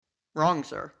Wrong,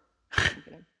 sir. I'm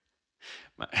kidding.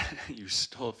 You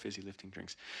stole fizzy lifting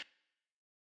drinks.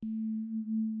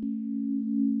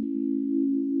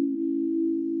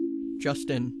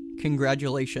 Justin,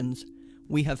 congratulations.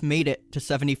 We have made it to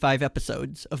 75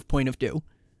 episodes of Point of View.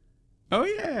 Oh,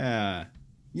 yeah.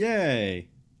 Yay.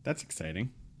 That's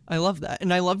exciting. I love that.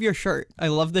 And I love your shirt. I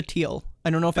love the teal. I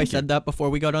don't know if I said that before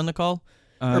we got on the call.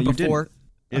 Or before.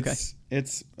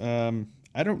 It's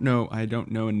I don't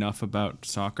know enough about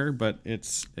soccer, but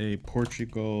it's a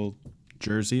Portugal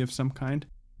jersey of some kind.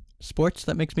 Sports?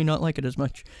 That makes me not like it as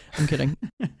much. I'm kidding.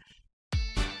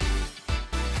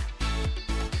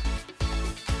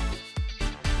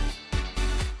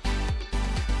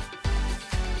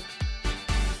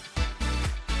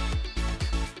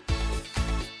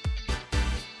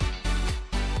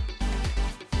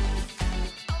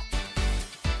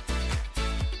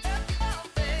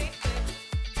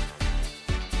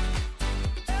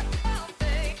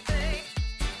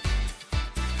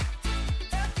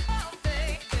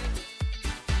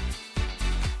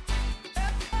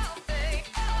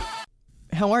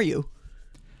 How are you?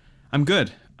 I'm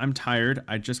good. I'm tired.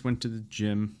 I just went to the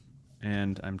gym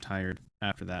and I'm tired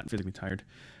after that, physically tired.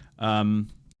 I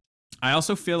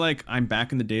also feel like I'm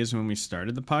back in the days when we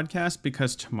started the podcast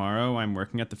because tomorrow I'm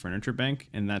working at the furniture bank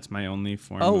and that's my only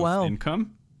form of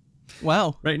income.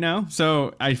 Wow. Right now.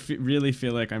 So I really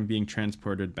feel like I'm being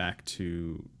transported back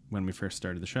to when we first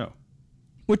started the show.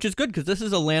 Which is good because this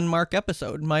is a landmark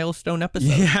episode, milestone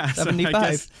episode. Yeah,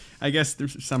 75. So I guess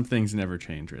some things never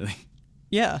change, really.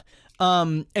 Yeah.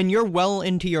 And you're well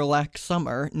into your lax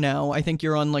summer now. I think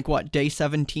you're on day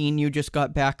 17. You just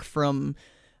got back from,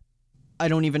 I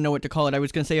don't even know what to call it. I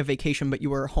was going to say a vacation, but you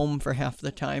were home for half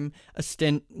the time. A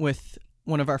stint with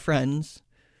one of our friends.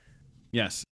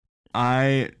 Yes.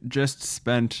 I just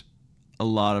spent a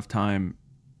lot of time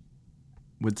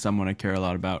with someone I care a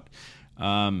lot about.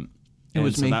 It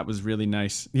was me. That was really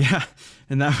nice. Yeah.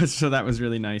 And that was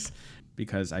really nice.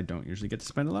 Because I don't usually get to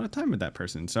spend a lot of time with that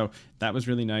person. So that was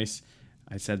really nice.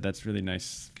 I said that's really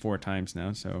nice 4 times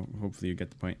now, so hopefully you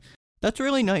get the point. That's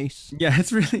really nice. Yeah,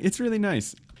 it's really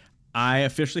nice. I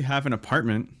officially have an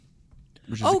apartment,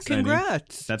 which is exciting.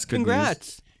 Congrats. That's good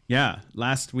news. Yeah,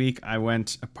 last week I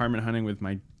went apartment hunting with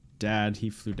my dad. He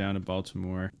flew down to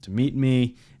Baltimore to meet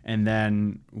me, and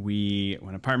then we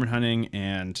went apartment hunting,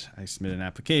 and I submitted an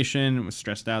application and was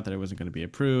stressed out that it wasn't going to be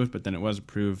approved, but then it was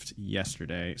approved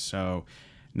yesterday. So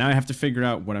now I have to figure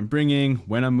out what I'm bringing,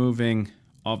 when I'm moving,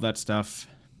 all of that stuff.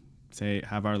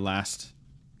 Have our last,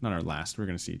 not our last, we're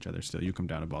going to see each other still. You come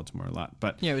down to Baltimore a lot,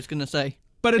 but yeah, I was going to say,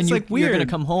 but it's weird. You're going to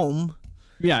come home.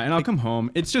 Yeah, and I'll come home.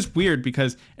 It's just weird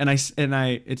because,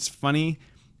 it's funny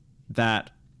that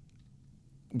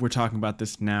we're talking about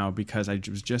this now because I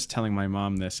was just telling my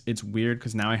mom this. It's weird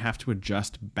because now I have to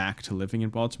adjust back to living in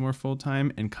Baltimore full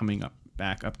time and coming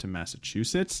back up to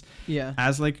Massachusetts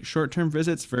as short-term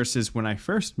visits versus when I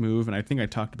first moved, and I think I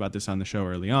talked about this on the show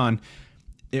early on,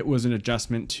 it was an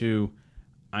adjustment to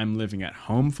I'm living at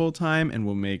home full time and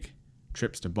will make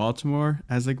trips to Baltimore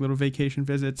as little vacation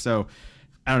visits. So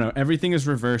I don't know, everything is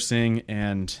reversing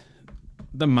and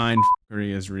the mind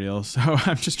f***ery is real, so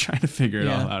I'm just trying to figure it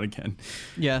all out again.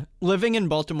 Yeah. Living in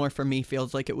Baltimore for me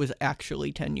feels like it was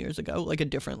actually 10 years ago, like a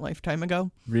different lifetime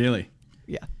ago. Really?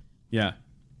 Yeah. Yeah.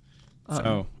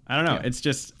 So, I don't know. Yeah. It's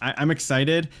just, I'm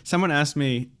excited. Someone asked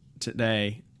me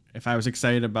today if I was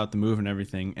excited about the move and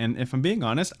everything, and if I'm being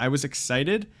honest, I was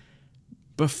excited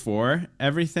before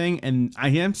everything, and I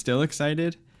am still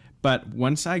excited, but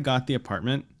once I got the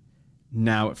apartment,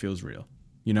 now it feels real.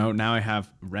 Now I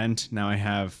have rent. Now I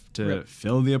have to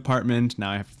fill the apartment.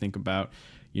 Now I have to think about,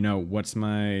 what's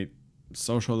my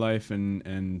social life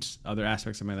and other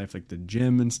aspects of my life, like the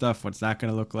gym and stuff. What's that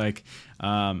going to look like?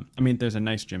 There's a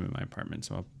nice gym in my apartment,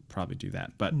 so I'll probably do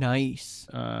that. But nice.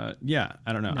 Yeah,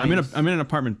 I don't know. Nice. I'm in an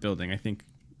apartment building. I think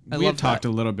we had talked a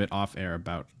little bit off air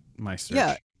about my search.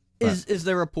 Yeah. Is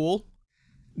there a pool?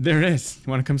 There is. You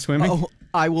want to come swimming? Oh,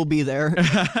 I will be there.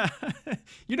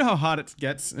 You know how hot it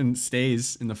gets and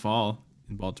stays in the fall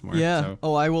in Baltimore. Yeah. So.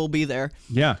 Oh, I will be there.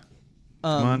 Yeah.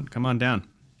 Come on down.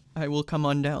 I will come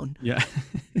on down. Yeah.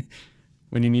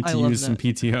 When you need to use some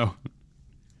PTO.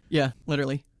 Yeah,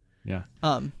 literally. Yeah.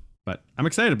 But I'm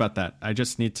excited about that. I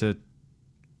just need to.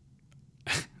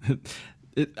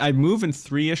 I move in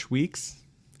 3-ish weeks,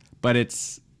 but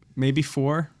it's maybe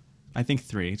 4. I think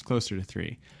 3. It's closer to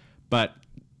 3. But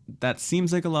that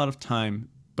seems like a lot of time,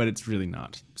 but it's really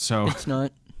not. So it's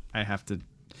not. I have to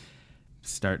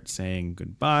start saying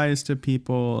goodbyes to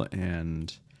people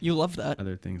and you love that.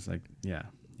 Other things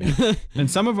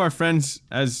and some of our friends,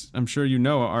 as I'm sure you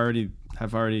know,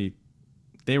 have already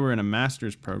they were in a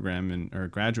master's program or a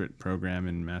graduate program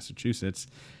in Massachusetts.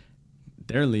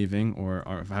 They're leaving or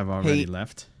have already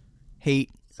left.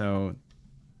 Hate. So,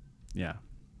 yeah.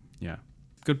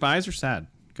 Goodbyes are sad.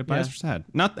 Goodbyes are sad.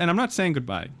 And I'm not saying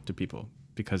goodbye to people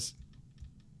because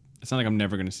it's not like I'm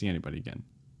never going to see anybody again.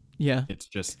 Yeah. It's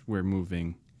just we're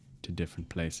moving to different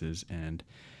places and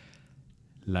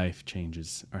life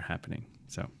changes are happening.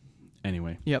 So,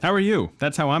 anyway. Yep. How are you?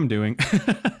 That's how I'm doing.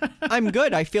 I'm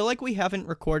good. I feel like we haven't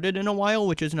recorded in a while,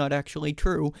 which is not actually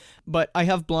true. But I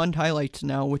have blonde highlights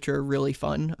now, which are really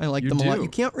fun. I like them a lot. You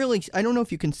can't really, I don't know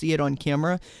if you can see it on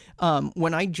camera.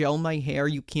 When I gel my hair,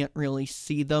 you can't really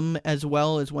see them as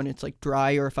well as when it's like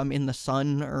dry or if I'm in the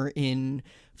sun or in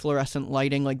fluorescent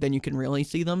lighting, like then you can really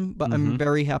see them. But I'm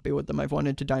very happy with them. I've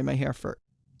wanted to dye my hair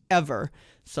forever.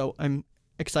 So I'm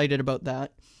excited about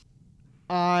that.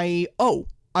 I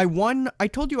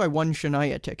told you I won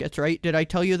Shania tickets, right? Did I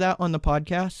tell you that on the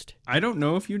podcast? I don't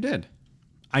know if you did.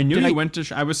 I knew you went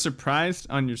to... I was surprised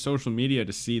on your social media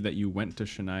to see that you went to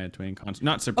Shania Twain concert.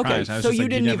 Not surprised. Okay, I was so just you like,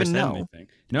 didn't you never even said know. Anything.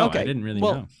 No, okay. I didn't really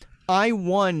well, know. I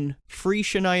won free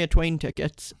Shania Twain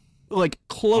tickets, like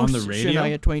close on the radio?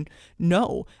 Shania Twain.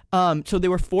 No. So they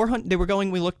were 400. They were going.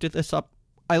 We looked at this up.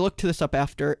 I looked this up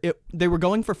after. They were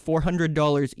going for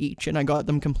 $400 each, and I got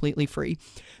them completely free.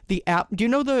 The app. Do you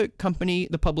know the company,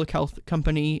 the public health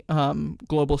company,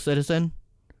 Global Citizen?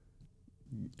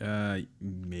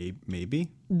 Maybe.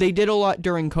 They did a lot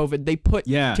during COVID. They put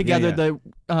together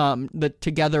the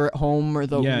Together at Home or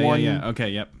the one. Yeah. Okay.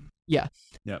 Yep. Yeah.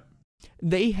 Yep.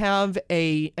 They have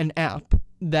an app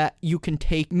that you can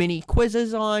take mini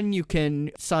quizzes on. You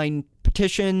can sign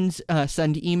petitions,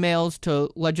 send emails to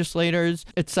legislators,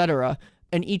 etc.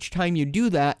 And each time you do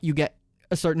that, you get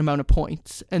a certain amount of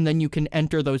points, and then you can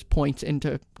enter those points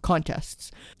into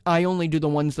contests. I only do the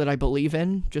ones that I believe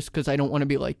in, just because I don't want to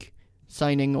be like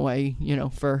signing away,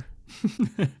 for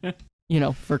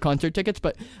for concert tickets.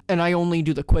 And I only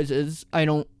do the quizzes. I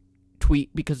don't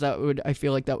tweet because I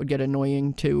feel like that would get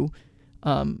annoying to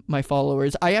my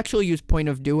followers. I actually use Point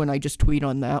of View and I just tweet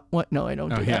on that. What? No, I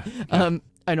don't do that. Yeah.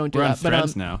 I don't do we're that. On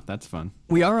Threads now. That's fun.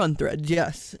 We are on Threads,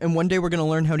 yes. And one day we're going to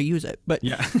learn how to use it. But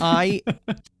yeah.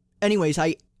 anyways,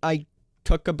 I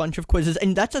took a bunch of quizzes,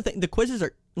 and that's the thing. The quizzes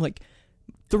are like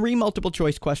 3 multiple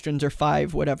choice questions or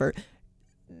 5, whatever.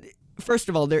 First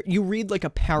of all, you read like a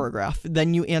paragraph,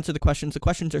 then you answer the questions. The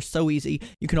questions are so easy.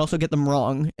 You can also get them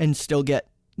wrong and still get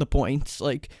the points.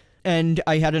 And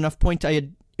I had enough points.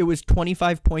 It was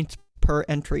 25 points per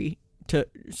entry to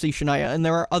see Shania. And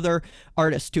there are other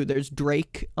artists too. There's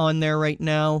Drake on there right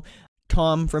now.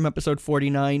 Tom from episode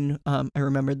 49, I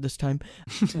remembered this time,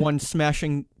 won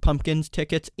Smashing Pumpkins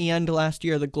tickets. And last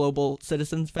year, the Global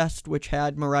Citizens Fest, which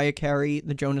had Mariah Carey,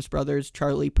 the Jonas Brothers,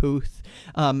 Charlie Puth,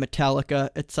 Metallica,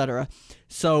 etc.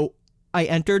 So I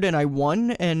entered and I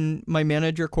won. And my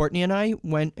manager, Courtney, and I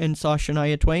went and saw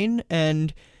Shania Twain.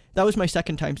 And that was my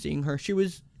second time seeing her. She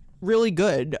was really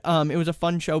good. It was a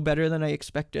fun show, better than I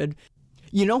expected.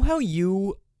 You know how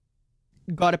you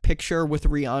got a picture with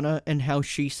Rihanna and how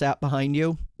she sat behind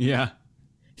you? Yeah.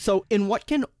 So in what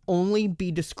can only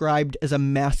be described as a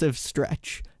massive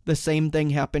stretch, the same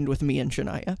thing happened with me and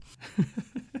Shania.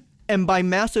 And by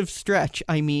massive stretch,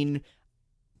 I mean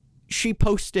she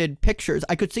posted pictures.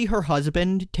 I could see her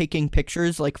husband taking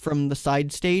pictures like from the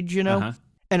side stage, Uh-huh.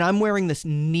 And I'm wearing this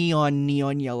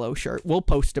neon yellow shirt. We'll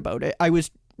post about it. I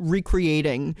was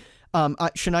recreating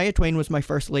Shania Twain was my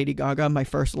first Lady Gaga, my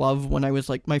first love. When I was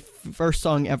like, my first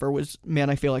song ever was Man,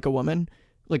 I Feel Like a Woman,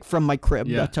 like from my crib.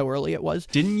 Yeah. That's how early it was.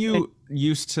 Didn't you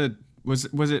used to, was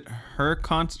it her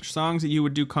songs that you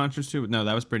would do concerts to? No,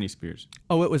 that was Britney Spears.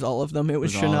 Oh, it was all of them. It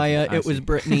was Shania, it was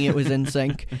Britney, it was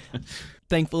NSYNC.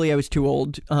 Thankfully, I was too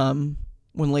old when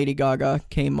Lady Gaga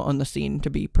came on the scene to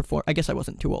be performed. I guess I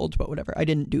wasn't too old, but whatever. I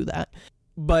didn't do that.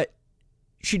 But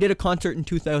she did a concert in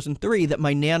 2003 that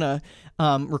my Nana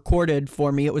recorded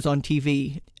for me. It was on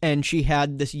TV, and she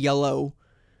had this yellow,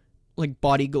 like,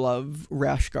 body glove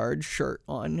rash guard shirt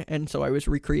on, and so I was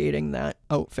recreating that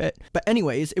outfit. But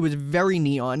anyways, it was very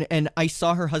neon, and I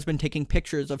saw her husband taking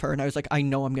pictures of her, and I was like, I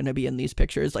know I'm gonna be in these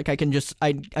pictures. Like, I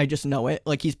just know it.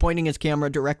 Like, he's pointing his camera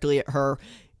directly at her.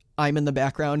 I'm in the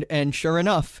background, and sure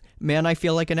enough, Man, I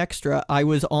Feel Like an Extra, I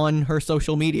was on her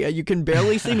social media. You can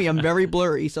barely see me. I'm very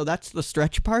blurry, so that's the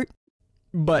stretch part.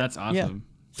 But that's awesome. Yeah.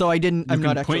 So I'm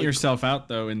not actually... point yourself out,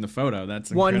 though, in the photo.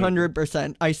 That's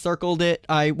 100%. I circled it.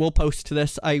 I will post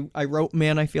this. I wrote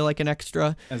Man, I Feel Like an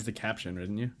Extra. As the caption,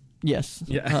 didn't you? Yes.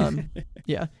 Yeah.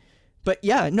 Yeah. But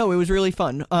yeah, no, it was really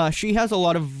fun. She has a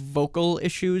lot of vocal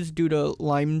issues due to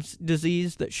Lyme's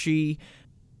disease that she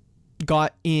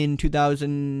got in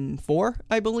 2004,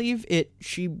 I believe.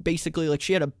 She basically, like,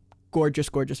 she had a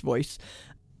gorgeous voice,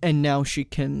 and now she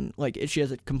can, like, she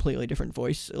has a completely different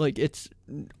voice. Like, it's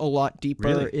a lot deeper.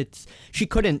 Really? She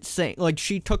couldn't sing. Like,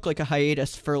 she took like a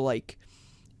hiatus for like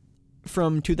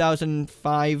from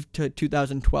 2005 to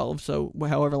 2012, so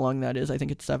however long that is, I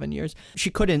think it's 7 years. She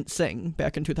couldn't sing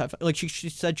back in 2005. Like, she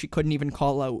said she couldn't even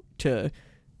call out to,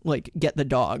 like, get the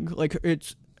dog. Like,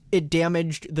 it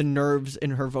damaged the nerves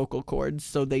in her vocal cords,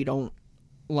 so they don't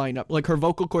line up. Like, her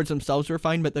vocal cords themselves were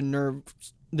fine, but the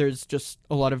nerves, there's just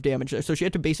a lot of damage there. So she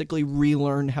had to basically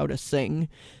relearn how to sing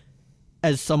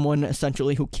as someone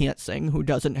essentially who can't sing, who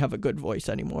doesn't have a good voice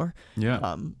anymore.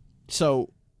 Yeah.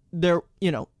 So there,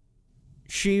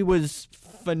 she was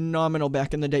phenomenal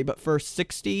back in the day, but for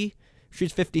 60,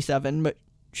 she's 57, but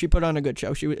she put on a good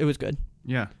show. It was good.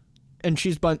 Yeah. And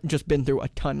she's just been through a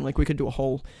ton. Like, we could do a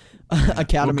whole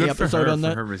Academy episode on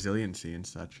that. For her resiliency and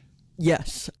such.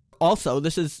 Yes. Also,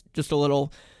 this is just a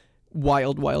little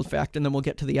wild fact, and then we'll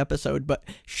get to the episode, but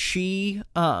she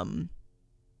was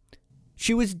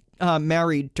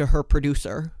married to her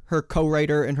producer, her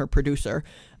co-writer and her producer,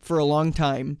 for a long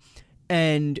time,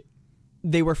 and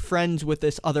they were friends with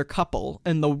this other couple,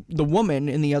 and the woman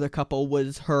in the other couple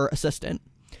was her assistant,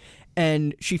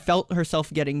 and she felt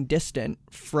herself getting distant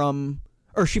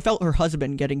she felt her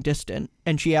husband getting distant,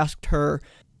 and she asked her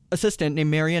assistant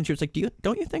named Marianne, she was like,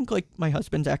 don't you think, like, my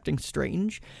husband's acting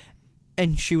strange?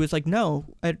 And she was like, no,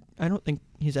 I don't think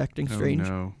he's acting strange.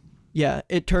 Oh, no. Yeah,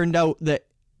 it turned out that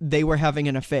they were having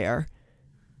an affair,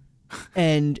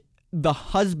 and the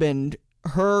husband,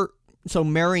 so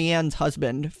Marianne's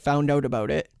husband found out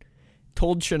about it,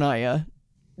 told Shania.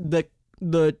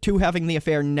 The two having the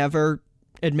affair never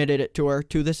admitted it to her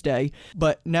to this day,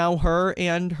 but now her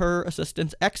and her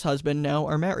assistant's ex-husband now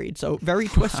are married. So very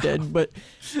twisted. Wow. But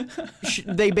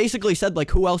they basically said, like,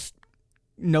 who else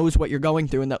knows what you're going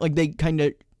through, and that, like, they kind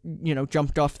of,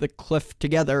 jumped off the cliff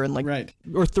together and, like, right.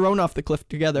 or thrown off the cliff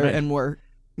together, right. and were,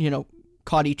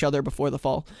 caught each other before the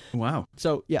fall. Wow.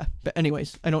 So yeah, but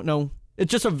anyways, I don't know.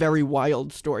 It's just a very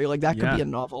wild story. Like, that could be a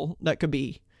novel. That could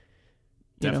be,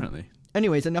 definitely.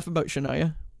 Anyways, enough about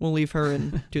Shania. We'll leave her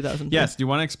in 2000. Yes. Do you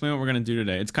want to explain what we're going to do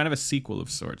today? It's kind of a sequel of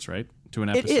sorts, right? To an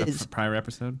episode, it is. A prior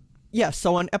episode? Yeah.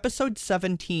 So on episode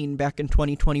 17 back in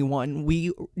 2021,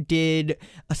 we did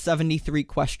a 73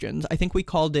 questions. I think we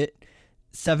called it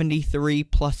 73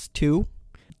 plus 2,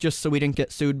 just so we didn't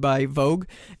get sued by Vogue.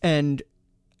 And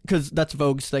because that's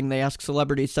Vogue's thing. They ask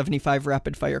celebrities 75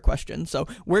 rapid fire questions. So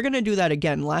we're going to do that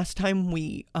again. Last time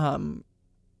we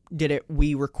did it,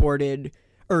 we recorded,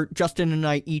 or Justin and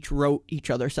I each wrote each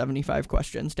other 75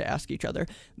 questions to ask each other.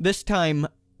 This time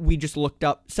we just looked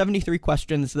up 73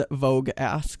 questions that Vogue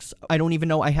asks. I don't even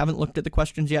know. I haven't looked at the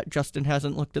questions yet. Justin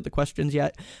hasn't looked at the questions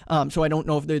yet. So I don't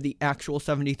know if they're the actual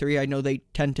 73. I know they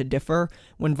tend to differ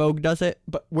when Vogue does it.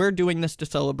 But we're doing this to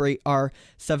celebrate our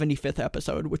 75th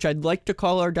episode, which I'd like to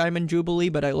call our Diamond Jubilee,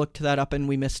 but I looked that up and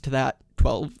we missed that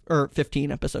 12 or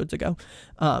 15 episodes ago.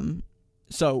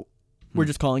 So we're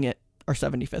just calling it our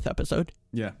 75th episode.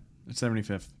 Yeah,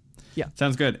 75th. Yeah.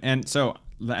 Sounds good. And so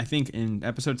I think in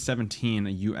episode 17,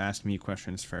 you asked me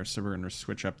questions first. So we're going to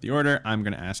switch up the order. I'm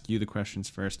going to ask you the questions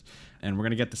first, and we're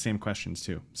going to get the same questions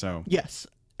too. So yes.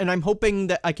 And I'm hoping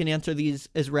that I can answer these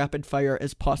as rapid fire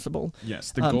as possible.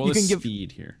 Yes. The goal is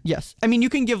speed here. Yes. I mean, you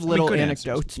can give little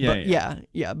anecdotes, but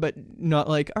yeah, but not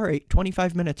like, all right,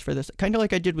 25 minutes for this. Kind of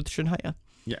like I did with Shania.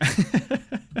 Yeah.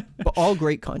 But all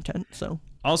great content, so.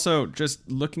 Also, just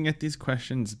looking at these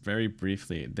questions very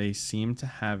briefly, they seem to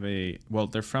have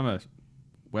they're from a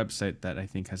website that I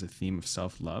think has a theme of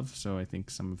self-love. So I think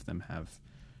some of them have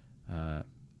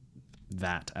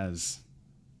that as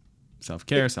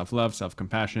self-care, self-love,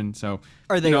 self-compassion. So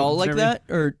are they all like that,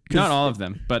 or not all of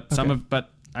them, but some of? But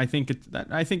I think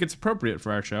it's appropriate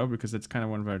for our show because it's kind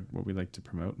of one of what we like to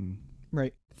promote and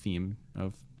theme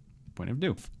of Point of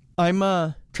View.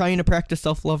 I'm trying to practice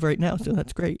self-love right now, so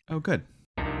that's great. Oh, good.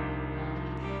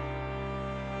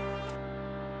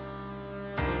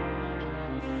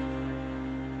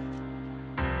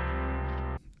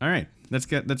 All right, let's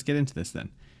get into this then.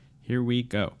 Here we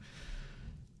go.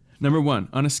 Number 1,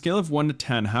 on a scale of 1 to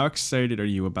 10, how excited are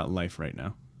you about life right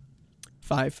now?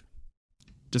 5.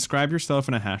 Describe yourself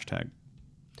in a hashtag.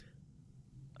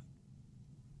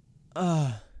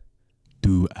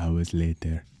 2 hours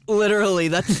later. Literally,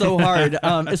 that's so hard,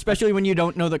 especially when you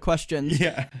don't know the questions.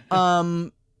 Yeah.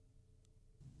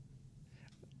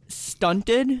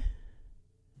 Stunted.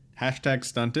 Hashtag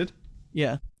stunted.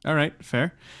 Yeah. All right,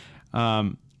 fair.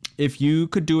 If you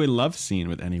could do a love scene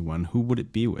with anyone, who would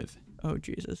it be with? Oh,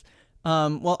 Jesus.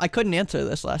 Well, I couldn't answer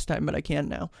this last time, but I can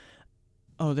now.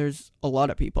 Oh, there's a lot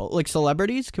of people. Like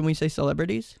celebrities? Can we say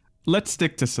celebrities? Let's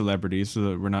stick to celebrities so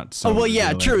that we're not so. Oh well,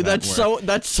 yeah, revealing true. about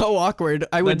That's so awkward.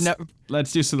 I would never.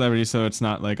 Let's do celebrities so it's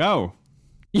not like, oh,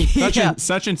 Yeah.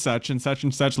 such and such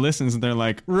listens, and they're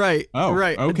like, Right. oh,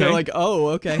 Right. okay. They're like, oh,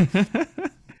 okay.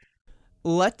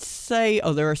 Let's say,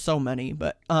 oh, there are so many,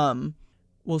 but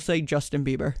we'll say Justin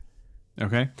Bieber.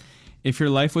 Okay. If your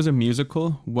life was a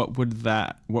musical, what would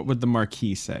the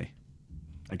marquee say?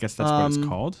 I guess that's what it's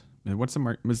called. What's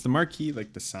is the marquee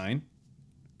like the sign?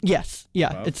 Yes.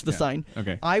 Yeah, Above? it's the sign.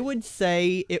 Okay. I would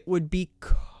say it would be.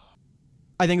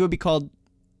 I think it would be called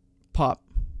Pop.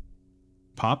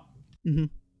 Pop? Mm-hmm.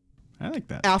 I like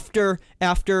that. After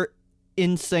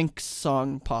NSYNC's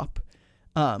song Pop.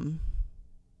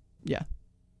 Yeah.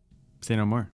 Say no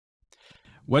more.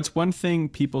 What's one thing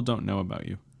people don't know about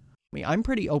you? I'm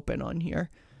pretty open on here.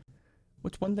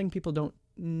 What's one thing people don't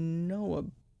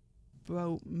know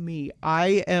about me?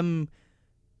 I am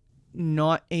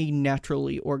not a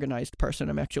naturally organized person.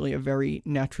 I'm actually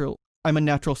I'm a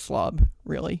natural slob,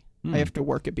 really. I have to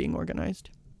work at being organized.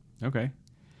 Okay.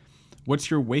 What's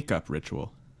your wake up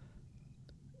ritual?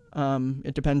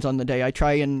 It depends on the day. I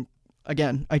try and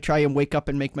wake up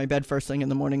and make my bed first thing in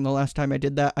the morning. The last time I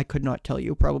did that, I could not tell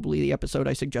you. Probably the episode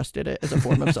I suggested it as a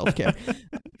form of self-care.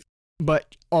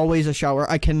 But always a shower.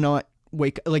 I cannot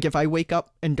if I wake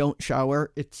up and don't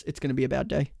shower, it's going to be a bad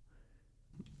day.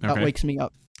 Okay. That wakes me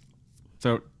up.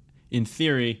 So, in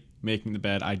theory,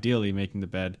 ideally making the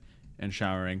bed and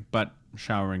showering, but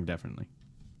showering definitely.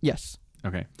 Yes.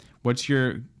 Okay. What's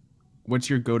your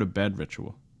go to bed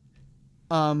ritual?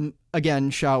 Again,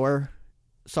 shower.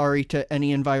 Sorry to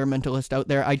any environmentalist out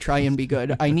there. I try and be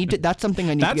good. That's something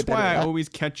I need to get better at. That's why I always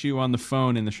catch you on the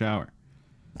phone in the shower.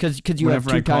 Because you have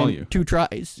two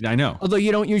tries. I know. Although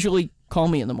you don't usually call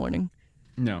me in the morning.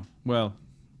 No. Well.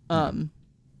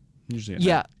 Usually.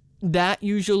 Yeah. That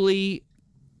usually.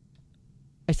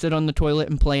 I sit on the toilet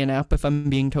and play an app, if I'm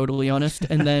being totally honest,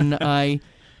 and then I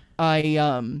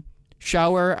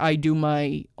shower.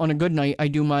 On a good night, I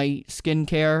do my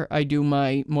skincare. I do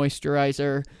my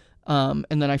moisturizer. And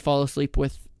then I fall asleep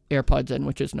with AirPods in,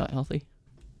 which is not healthy,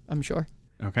 I'm sure.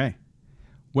 Okay.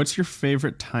 What's your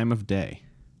favorite time of day?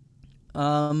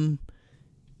 Again,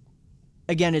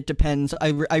 it depends.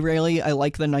 I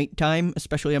like the nighttime,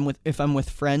 especially if I'm with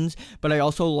friends, but I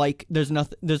also like, there's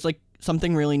like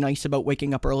something really nice about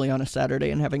waking up early on a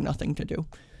Saturday and having nothing to do.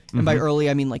 And by early,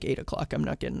 I mean like 8 o'clock. I'm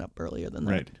not getting up earlier than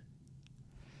that. Right.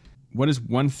 What is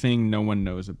one thing no one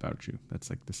knows about you? That's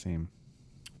like the same.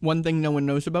 One thing no one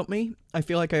knows about me? I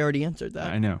feel like I already answered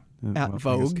that. I know. At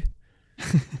Vogue.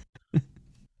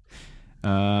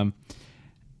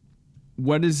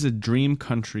 What is a dream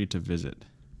country to visit?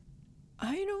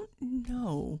 I don't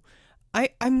know.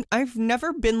 I've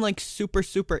never been like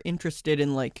super interested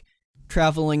in like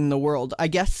traveling the world. I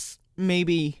guess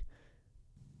maybe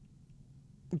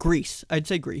Greece. I'd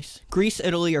say Greece. Greece,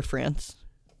 Italy, or France.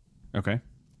 Okay.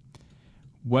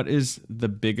 What is the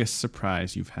biggest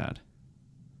surprise you've had?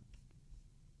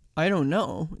 I don't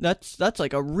know. That's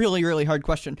like a really, really hard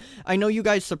question. I know you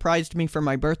guys surprised me for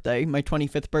my birthday, my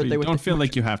 25th birthday. Don't feel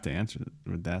like you have to answer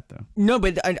with that though. No,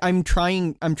 but I'm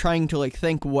trying to like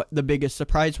think what the biggest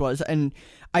surprise was, and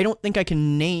I don't think I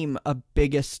can name a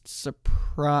biggest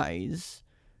surprise.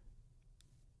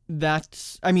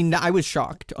 I was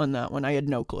shocked on that one. I had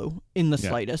no clue in the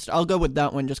slightest. I'll go with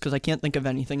that one just because I can't think of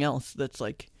anything else that's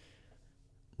like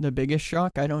the biggest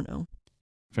shock. I don't know.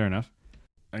 Fair enough.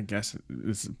 I guess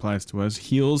this applies to us.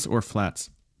 Heels or flats?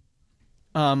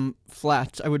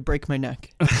 Flats. I would break my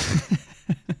neck.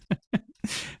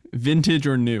 Vintage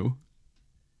or new?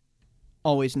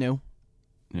 Always new.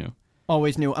 New.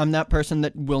 Always new. I'm that person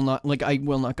that I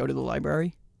will not go to the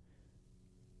library.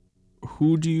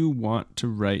 Who do you want to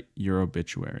write your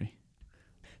obituary?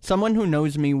 Someone who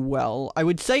knows me well. I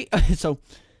would say, so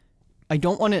I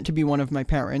don't want it to be one of my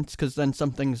parents because then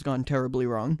something's gone terribly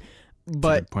wrong.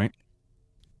 But good point.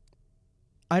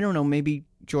 I don't know, maybe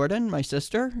Jordan, my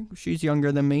sister. She's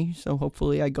younger than me, so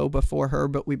hopefully I go before her,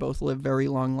 but we both live very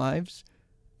long lives.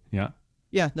 Yeah.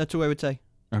 Yeah, that's who I would say.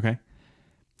 Okay.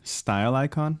 Style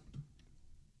icon?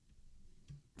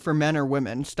 For men or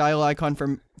women? Style icon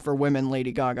for women,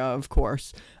 Lady Gaga, of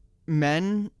course.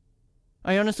 Men,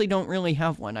 I honestly don't really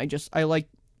have one. I like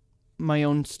my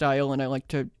own style, and I like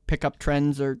to pick up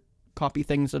trends or copy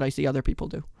things that I see other people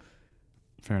do.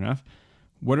 Fair enough.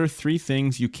 What are 3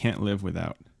 things you can't live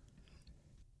without?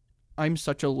 I'm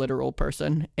such a literal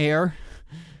person. Air.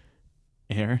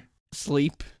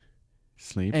 Sleep.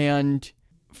 And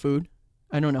food.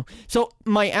 I don't know. So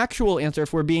my actual answer,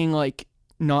 if we're being like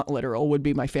not literal, would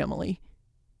be my family.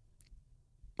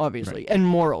 Obviously. Right. And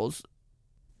morals.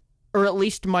 or at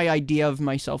least my idea of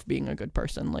myself being a good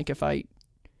person. Like if I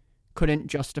couldn't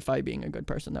justify being a good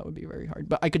person, that would be very hard.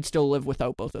 But I could still live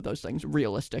without both of those things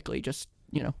realistically. Just,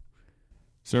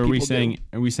 So are we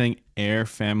saying air,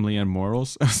 family, and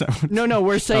morals? No,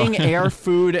 we're saying air,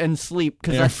 food, and sleep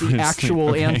because that's the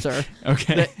actual answer.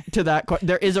 Okay. To that,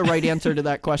 there is a right answer to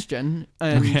that question.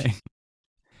 And okay.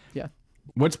 Yeah.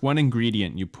 What's one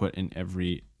ingredient you put in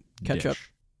every Ketchup.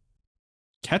 dish?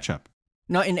 Ketchup.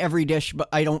 Not in every dish, but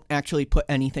I don't actually put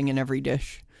anything in every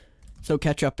dish. So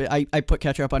ketchup, I put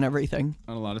ketchup on everything.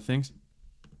 On a lot of things.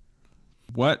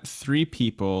 What 3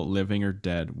 people, living or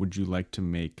dead, would you like to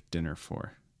make dinner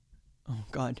for? Oh,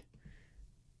 God.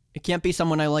 It can't be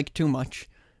someone I like too much.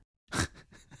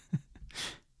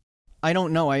 I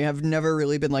don't know. I have never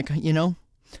really been like, I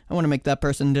want to make that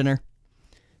person dinner.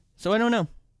 So I don't know.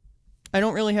 I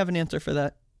don't really have an answer for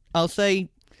that. I'll say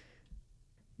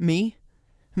me,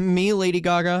 Lady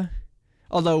Gaga,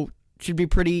 although she'd be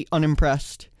pretty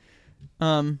unimpressed.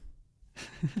 I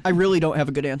really don't have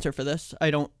a good answer for this.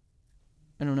 I don't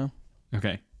know.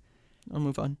 Okay. I'll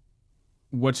move on.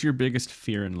 What's your biggest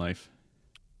fear in life?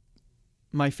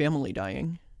 My family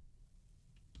dying.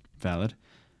 Valid.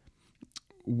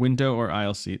 Window or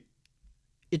aisle seat?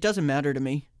 It doesn't matter to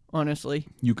me, honestly.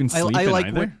 You can sleep in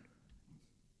either?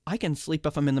 I can sleep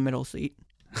if I'm in the middle seat.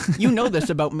 You know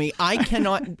this about me.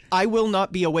 I will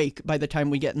not be awake by the time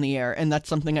we get in the air, and that's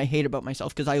something I hate about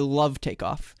myself because I love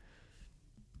takeoff.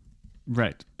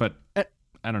 Right, but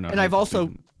I don't know. And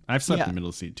I've slept in the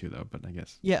middle seat too, though, but I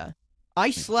guess. Yeah. I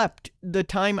slept the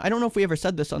time, I don't know if we ever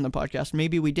said this on the podcast,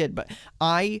 maybe we did, but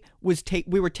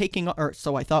we were taking, or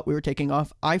so I thought we were taking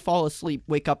off. I fall asleep,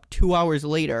 wake up 2 hours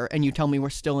later, and you tell me we're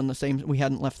still in the same, we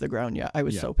hadn't left the ground yet. I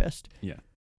was so pissed. Yeah.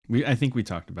 I think we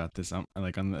talked about this on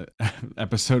the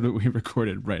episode that we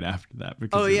recorded right after that.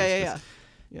 Because yeah.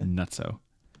 Nutso.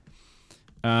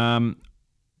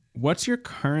 What's your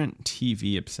current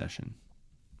TV obsession?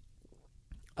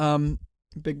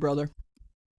 Big Brother.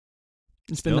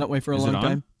 It's Still? been that way for a long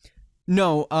time.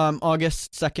 No,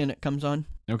 August 2nd it comes on.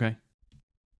 Okay.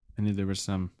 I knew there was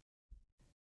some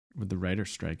with the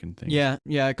writer's strike and things. Yeah,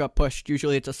 it got pushed.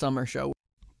 Usually it's a summer show.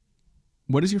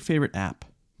 What is your favorite app?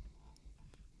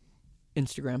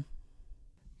 Instagram.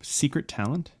 Secret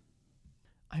talent?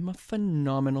 I'm a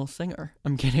phenomenal singer.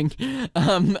 I'm kidding.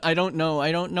 I don't know.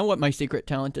 I don't know what my secret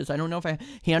talent is. I don't know if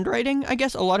handwriting, I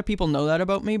guess a lot of people know that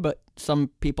about me, but some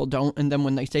people don't. And then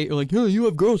when they say it, you're like, yeah, you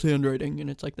have girls' handwriting. And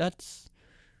it's like, that's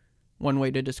one way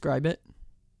to describe it.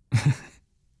 I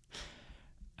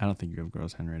don't think you have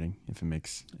girls' handwriting, if it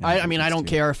makes... I mean, I don't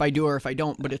care if I do or if I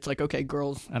don't, but it's like, okay,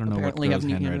 girls I don't know what girls'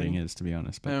 handwriting is, to be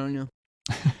honest. But... I don't know.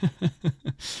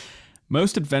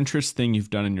 Most adventurous thing you've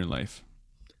done in your life?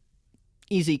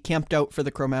 Easy, camped out for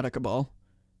the Chromatica ball.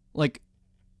 Like,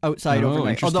 outside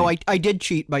overnight. Although I did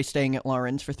cheat by staying at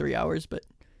Lauren's for 3 hours, but...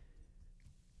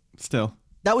 Still.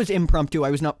 That was impromptu.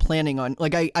 I was not planning on...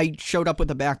 Like, I showed up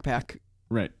with a backpack.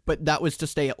 Right. But that was to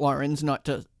stay at Lauren's, not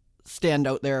to stand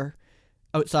out there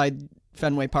outside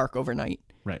Fenway Park overnight.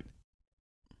 Right.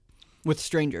 With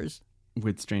strangers.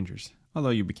 Although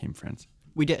you became friends.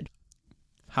 We did.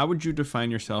 How would you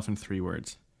define yourself in 3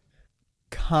 words?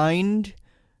 Kind...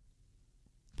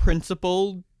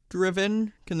 Principle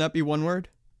driven. Can that be one word?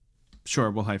 Sure,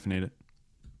 we'll hyphenate it.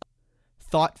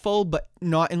 Thoughtful, but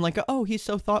not in like he's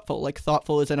so thoughtful. Like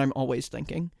thoughtful is in I'm always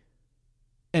thinking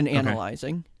and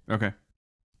analyzing. Okay.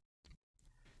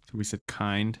 So we said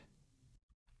kind,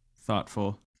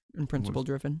 thoughtful, and principle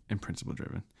driven.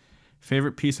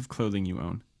 Favorite piece of clothing you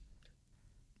own?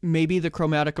 Maybe the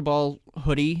Chromatica Ball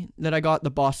hoodie that I got,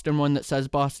 the Boston one that says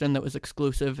Boston, that was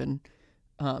exclusive, and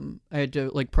I had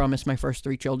to promise my first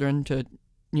 3 children to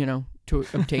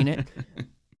obtain it.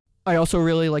 I also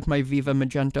really like my Viva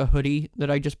Magenta hoodie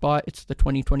that I just bought. It's the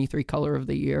 2023 color of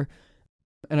the year.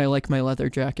 And I like my leather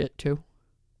jacket too.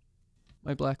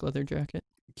 My black leather jacket.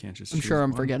 Can't just I'm sure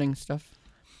I'm forgetting stuff.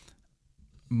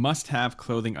 Must-have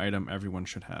clothing item everyone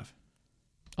should have.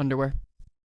 Underwear.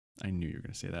 I knew you were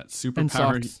going to say that.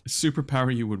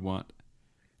 Superpower you would want.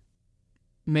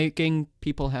 Making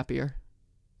people happier.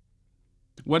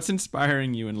 What's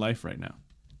inspiring you in life right now?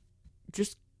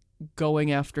 Just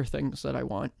going after things that I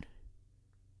want.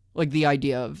 Like the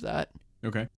idea of that.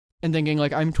 Okay. And thinking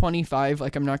I'm 25,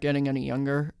 I'm not getting any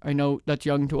younger. I know that's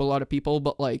young to a lot of people,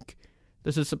 but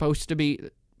this is supposed to be,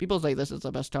 people say this is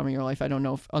the best time of your life. I don't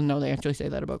know if, no, they actually say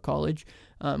that about college.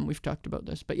 We've talked about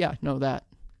this, but yeah, no, that.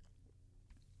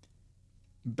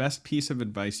 Best piece of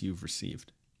advice you've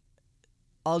received?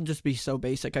 I'll just be so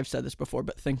basic. I've said this before,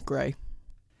 but think gray.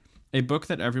 A book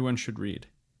that everyone should read.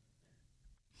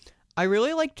 I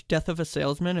really liked Death of a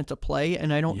Salesman. It's a play,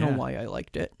 and I don't know why I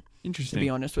liked it. To Interesting. be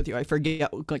honest with you, I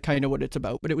forget like kind of what it's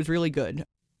about, but it was really good.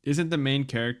 Isn't the main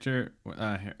character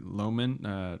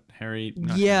Loman? Harry?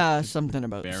 Not Harry. Yeah, something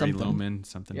about Barry something. Loman.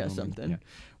 Something. Yeah, Loman. something. Yeah.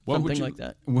 What would Something you like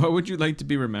that. What would you like to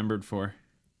be remembered for?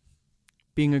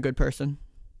 Being a good person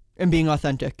and being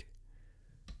authentic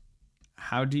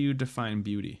How do you define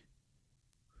beauty?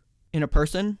 in a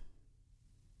person.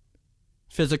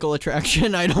 Physical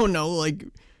attraction. I don't know, like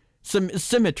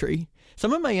symmetry.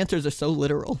 Some of my answers are so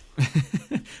literal.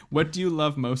 What do you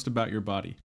love most about your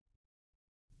body?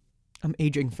 I'm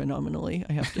aging phenomenally,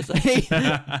 I have to say.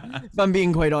 If I'm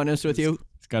being quite honest with you.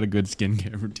 It's got a good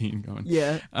skincare routine going.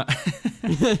 Yeah.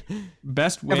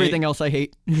 Best way. Everything else I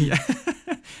hate. Yeah.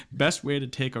 Best way to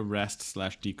take a rest /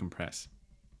 decompress.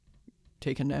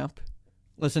 Take a nap.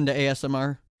 Listen to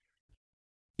ASMR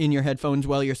in your headphones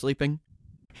while you're sleeping.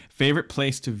 Favorite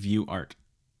place to view art.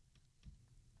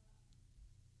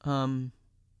 At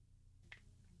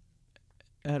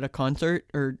a concert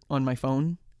or on my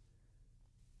phone.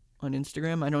 On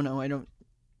Instagram. I don't know. I don't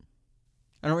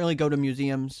really go to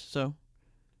museums, so.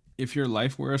 If your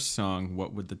life were a song,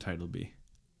 what would the title be?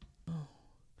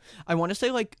 I want to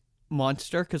say like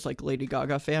Monster, because like Lady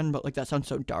Gaga fan, but like that sounds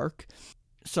so dark.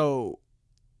 So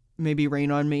maybe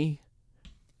Rain on Me.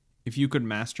 If you could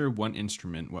master one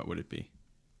instrument, what would it be?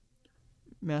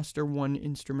 Master one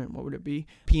instrument, what would it be?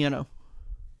 Piano.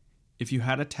 If you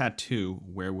had a tattoo,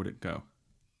 where would it go?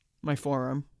 My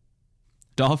forearm.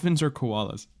 Dolphins or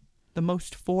koalas? The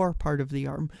most fore part of the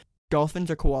arm.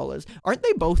 Dolphins or koalas. Aren't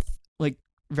they both like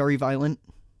very violent?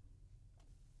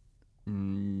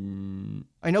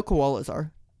 I know koalas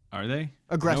are. Are they?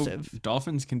 Aggressive. No,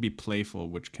 dolphins can be playful,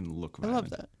 which can look violent. I love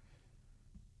that.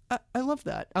 I love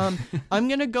that. I'm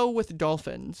going to go with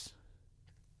dolphins.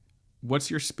 What's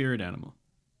your spirit animal?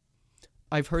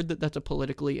 I've heard that that's a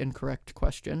politically incorrect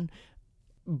question,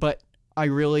 but I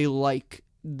really like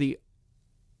the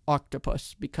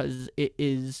octopus because it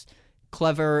is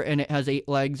clever and it has 8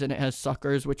 legs and it has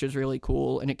suckers, which is really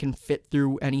cool, and it can fit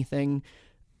through anything,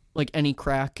 like any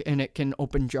crack, and it can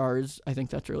open jars. I think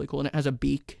that's really cool, and it has a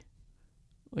beak.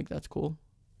 Like, that's cool.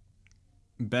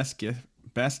 Best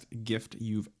gift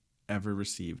you've ever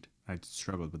received. I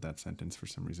struggled with that sentence for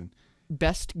some reason.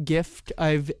 Best gift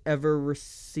I've ever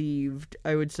received.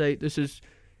 I would say this is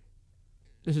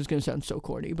going to sound so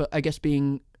corny, but I guess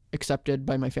being accepted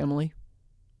by my family.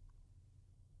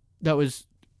 That was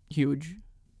huge.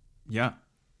 Yeah.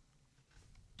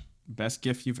 Best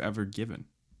gift you've ever given.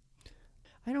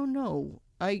 I don't know.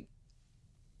 I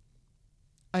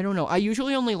don't know. I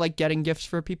usually only like getting gifts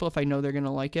for people if I know they're going to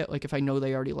like it. Like if I know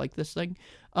they already like this thing.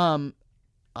 That's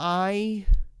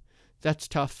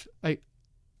tough.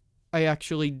 I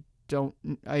actually don't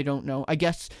know. I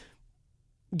guess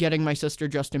getting my sister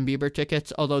Justin Bieber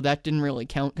tickets, although that didn't really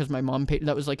count because my mom paid.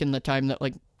 That was like in the time that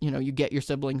like, you know, you get your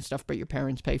siblings stuff, but your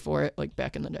parents pay for it, like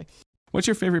back in the day. What's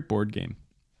your favorite board game?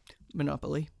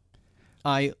 Monopoly.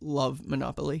 I love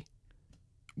Monopoly.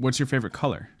 What's your favorite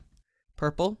color?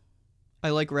 Purple. I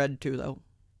like red too, though.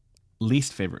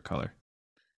 Least favorite color?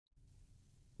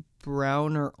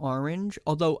 Brown or orange,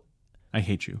 although... I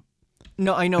hate you.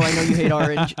 No, I know you hate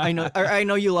orange. I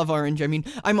know you love orange. I mean,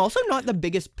 I'm also not the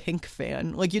biggest pink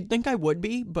fan. Like, you'd think I would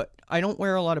be, but I don't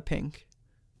wear a lot of pink.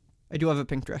 I do have a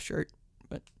pink dress shirt,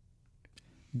 but...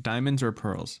 Diamonds or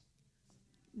pearls?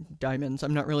 Diamonds.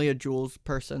 I'm not really a jewels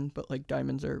person, but, like,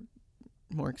 diamonds are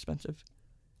more expensive.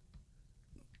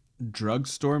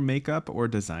 Drugstore makeup or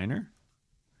designer?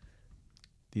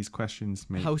 These questions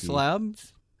may House be...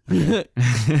 Labs? Okay.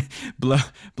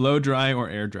 Blow dry or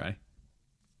air dry?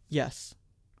 Yes.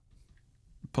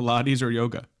 Pilates or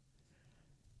yoga?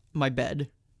 My bed.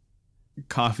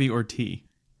 Coffee or tea?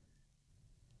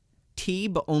 Tea,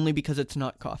 but only because it's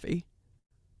not coffee.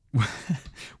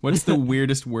 What's the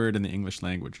weirdest word in the English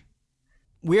language?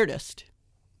 Weirdest.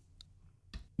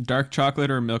 Dark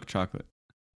chocolate or milk chocolate?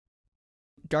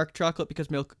 Dark chocolate because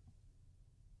milk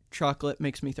chocolate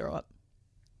makes me throw up.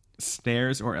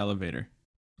 Stairs or elevator?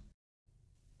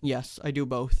 Yes, I do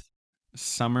both.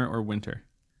 Summer or winter?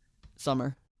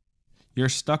 Summer. You're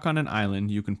stuck on an island.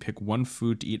 You can pick one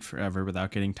food to eat forever without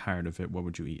getting tired of it. What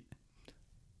would you eat?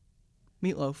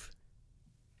 Meatloaf.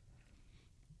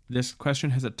 This question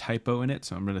has a typo in it,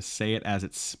 so I'm going to say it as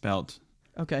it's spelt.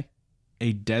 Okay.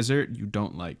 A desert you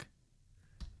don't like.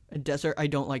 A desert I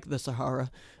don't like, the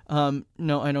Sahara. No,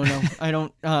 I don't know. I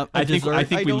don't. I think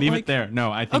we leave it there.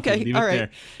 No, I think we leave it all right. there.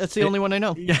 That's the only one I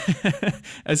know. Yeah.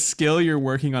 A skill you're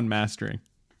working on mastering.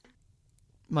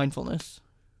 Mindfulness.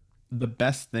 The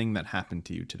best thing that happened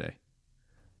to you today.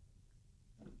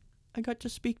 I got to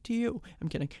speak to you. I'm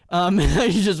kidding. I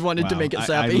just wanted to make it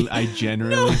sappy. I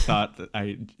genuinely thought that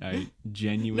I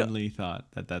genuinely thought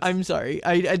that that's. I'm sorry.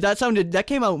 That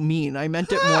came out mean. I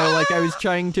meant it more like I was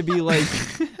trying to be like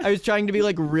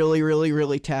really, really,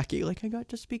 really tacky. Like I got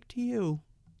to speak to you.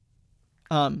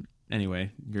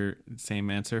 Anyway, your same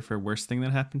answer for worst thing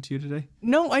that happened to you today?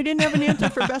 No, I didn't have an answer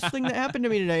for best thing that happened to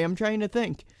me today. I'm trying to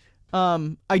think.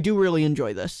 I do really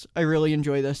enjoy this. I really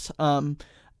enjoy this.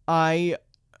 I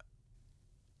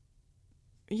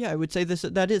would say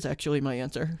that is actually my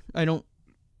answer.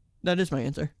 That is my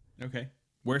answer. Okay.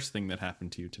 Worst thing that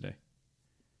happened to you today?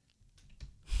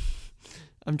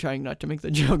 I'm trying not to make the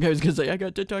joke. I was going to say, I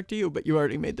got to talk to you, but you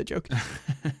already made the joke.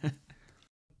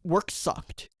 Work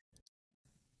sucked.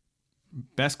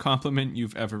 Best compliment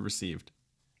you've ever received?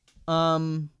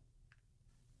 One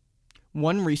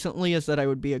recently is that I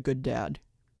would be a good dad.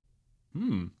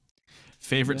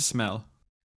 Favorite smell?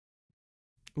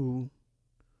 Ooh.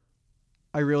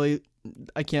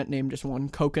 I can't name just one.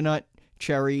 Coconut,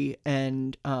 cherry,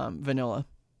 and vanilla.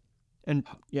 And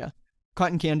yeah.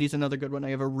 Cotton candy's another good one. I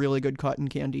have a really good cotton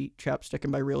candy chapstick,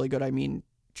 and by really good I mean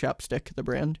Chapstick, the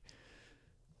brand.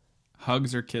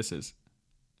 Hugs or kisses?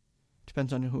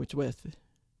 Depends on who it's with.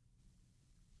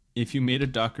 If you made a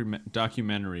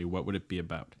documentary, what would it be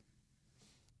about?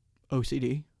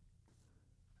 OCD.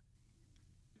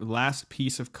 Last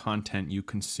piece of content you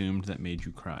consumed that made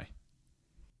you cry?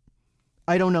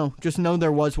 I don't know. Just know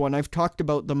there was one. I've talked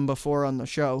about them before on the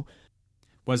show.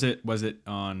 Was it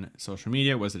on social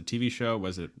media? Was it a TV show?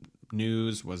 Was it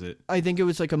news? Was it? I think it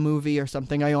was like a movie or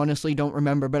something. I honestly don't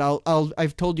remember, but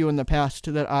I've told you in the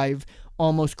past that I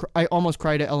almost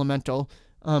cried at Elemental.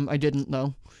 I didn't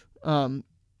though.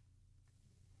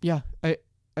 Yeah, I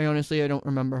honestly I don't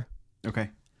remember.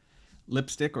 Okay.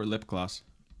 Lipstick or lip gloss?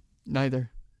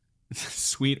 Neither.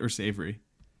 Sweet or savory?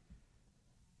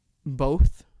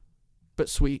 Both, but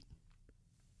sweet.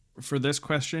 For this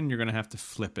question, you're gonna have to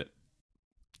flip it.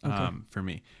 Okay. For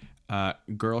me,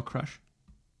 girl crush.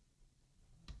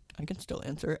 I can still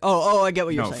answer. Oh, I get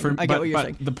what you're saying. I get what you're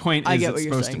saying. The point is, it's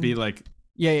supposed to be like.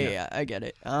 Yeah. I get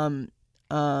it. Hold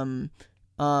on.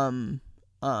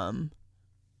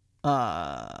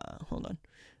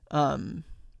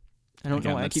 I don't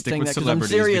know why I keep saying that because I'm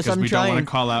serious. I'm trying. Don't want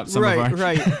to call out some of our.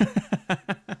 Right.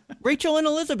 Rachel and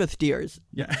Elizabeth Deers.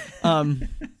 Yeah.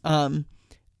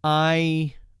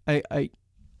 I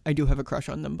do have a crush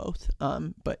on them both.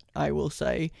 But I will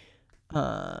say,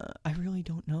 I really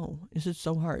don't know. This is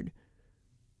so hard.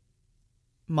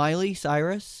 Miley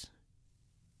Cyrus.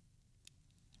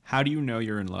 How do you know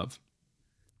you're in love?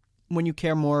 When you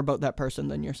care more about that person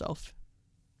than yourself.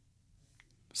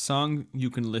 Song you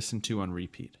can listen to on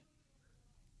repeat.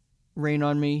 Rain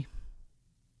on Me.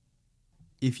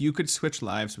 If you could switch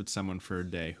lives with someone for a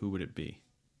day, who would it be?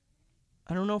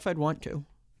 I don't know if I'd want to.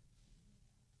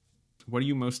 What are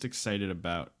you most excited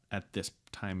about at this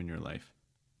time in your life?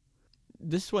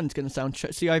 This one's going to sound...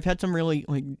 See, I've had some really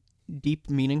deep,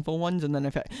 meaningful ones, and then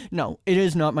I've had... No, it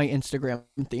is not my Instagram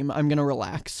theme. I'm going to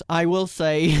relax. I will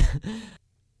say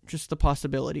just the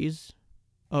possibilities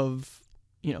of,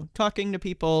 talking to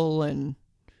people and,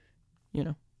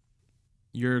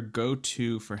 Your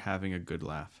go-to for having a good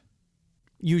laugh?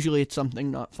 Usually it's something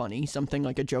not funny, something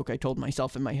like a joke I told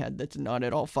myself in my head that's not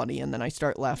at all funny, and then I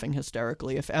start laughing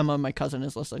hysterically. If Emma, my cousin,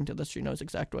 is listening to this, she knows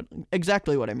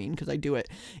exactly what I mean, because I do it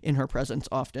in her presence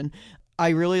often.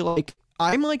 I'm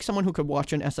like someone who could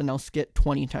watch an SNL skit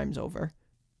 20 times over.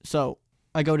 So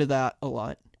I go to that a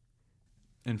lot.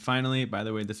 And finally, by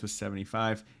the way, this was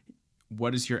 75.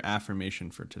 What is your affirmation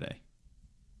for today?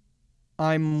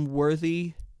 I'm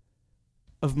worthy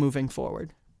of moving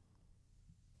forward.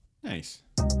 Nice.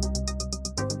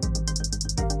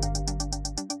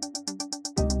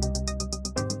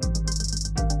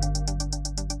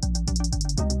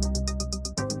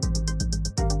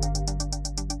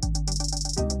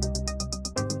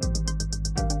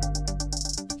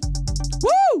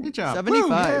 Woo! Good job.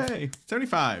 75. Woo, yay.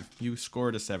 75. You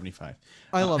scored a 75.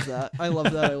 I love that. I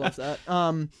love that.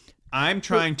 I'm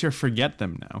trying to forget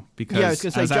them now because I was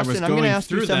going to say, Justin, I'm going to ask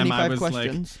you 75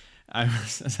 questions.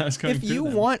 As I was going if through you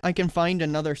them. want, I can find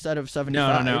another set of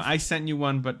 75. No. I sent you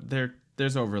one, but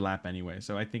there's overlap anyway,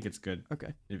 so I think it's good.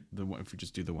 Okay. If we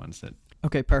just do the ones that.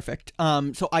 Okay, perfect.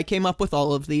 So I came up with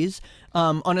all of these.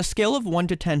 On a scale of 1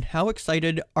 to 10, how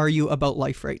excited are you about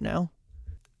life right now?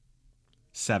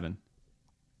 7.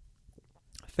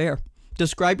 Fair.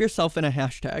 Describe yourself in a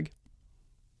hashtag.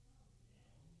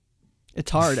 It's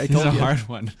hard. I told you. It's a hard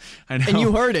one. I know. And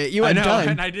you heard it. You had time.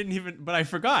 And I didn't even, but I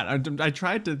forgot. I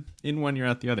tried to in one, you're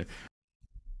out the other.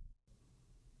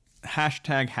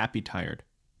 Hashtag happy tired.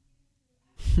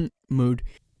 Mood.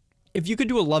 If you could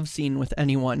do a love scene with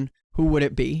anyone, who would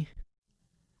it be?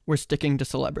 We're sticking to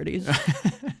celebrities.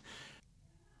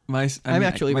 I'm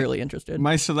actually really interested.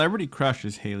 My celebrity crush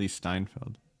is Haley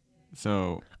Steinfeld.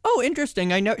 So. Oh,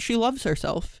 interesting. I know she loves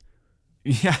herself.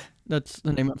 Yeah. That's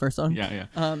the name of her song. Yeah.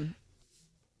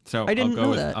 So I didn't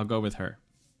know that. I'll go with her.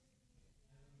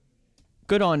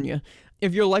 Good on you.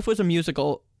 If your life was a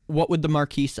musical, what would the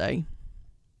marquee say?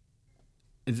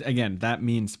 Again, that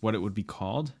means what it would be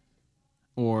called,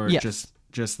 or yes.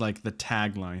 just like the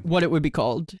tagline. What it would be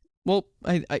called. Well,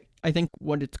 I think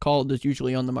what it's called is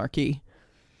usually on the marquee.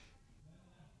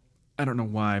 I don't know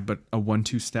why, but a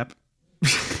 1-2 step.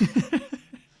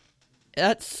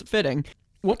 That's fitting.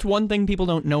 What's one thing people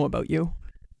don't know about you?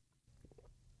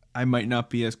 I might not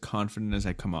be as confident as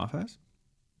I come off as.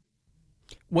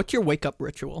 What's your wake up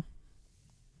ritual?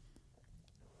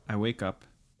 I wake up,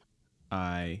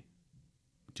 I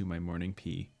do my morning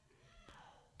pee,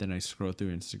 then I scroll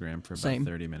through Instagram for about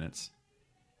 30 minutes,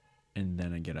 and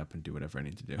then I get up and do whatever I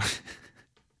need to do.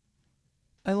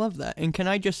 I love that. And can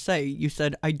I just say, you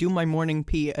said, I do my morning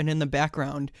pee, and in the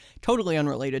background, totally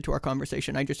unrelated to our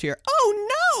conversation, I just hear, oh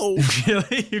no!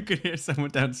 Really? You could hear someone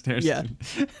downstairs? Yeah.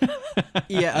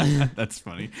 Yeah. That's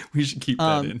funny. We should keep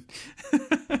that in.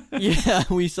 Yeah,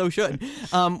 we so should.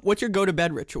 What's your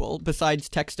go-to-bed ritual, besides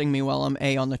texting me while I'm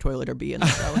A, on the toilet, or B, in the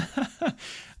shower?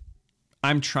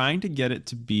 I'm trying to get it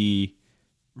to be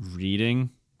reading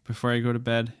before I go to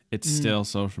bed. It's still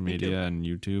social media and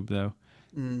YouTube, though.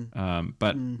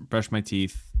 But brush my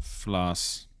teeth,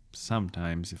 floss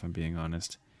sometimes, if I'm being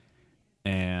honest,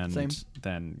 and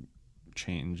then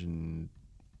change, and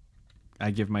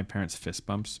I give my parents fist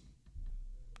bumps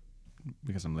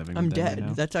because I'm living with them dead. right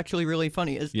now. That's actually really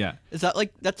funny. Is that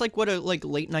like, that's like what a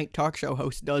late night talk show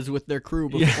host does with their crew?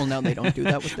 Before, well, now they don't do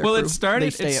that with their crew.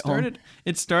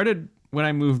 It started when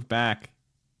I moved back,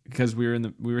 because we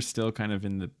were still kind of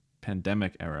in the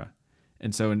pandemic era,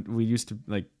 and so we used to,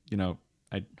 like,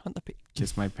 I'd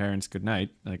kiss my parents goodnight,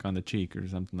 like on the cheek or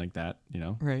something like that,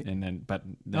 Right. And then, but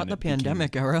then not the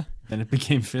pandemic era. Then it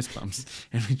became fist bumps,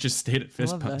 and we just stayed at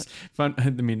fist bumps. Fun. I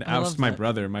mean, I was my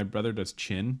brother. My brother does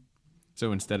chin,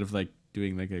 so instead of like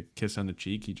doing like a kiss on the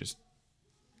cheek,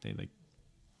 they like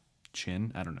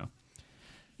chin. I don't know.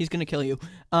 He's gonna kill you.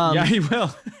 Yeah, he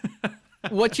will.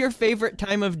 What's your favorite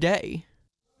time of day?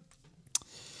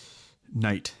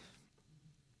 Night.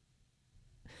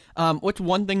 What's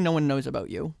one thing no one knows about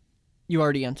you? You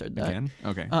already answered that. Again?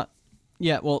 Okay.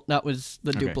 Yeah, well, that was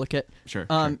the duplicate. Sure.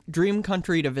 Dream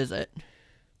country to visit?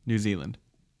 New Zealand.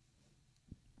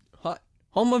 Hot.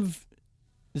 Home of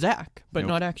Zach, but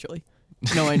not actually.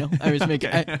 No, I know. I was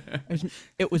making.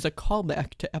 It was a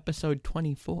callback to episode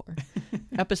 24.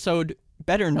 Episode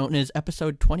better known as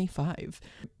episode 25.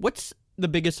 What's the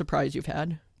biggest surprise you've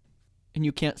had? And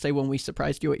you can't say when we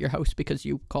surprised you at your house, because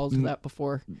you called that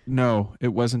before. No,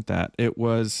 it wasn't that. It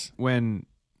was when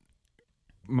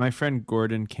my friend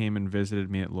Gordon came and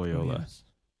visited me at Loyola. Yes.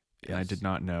 And I did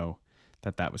not know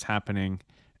that was happening.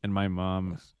 And my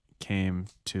mom came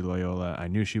to Loyola. I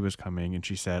knew she was coming, and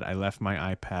she said, I left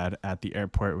my iPad at the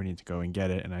airport. We need to go and get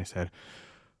it. And I said,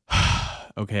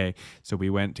 okay. So we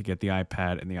went to get the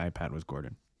iPad, and the iPad was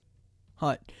Gordon.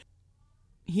 Hot.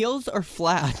 Heels or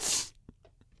flats?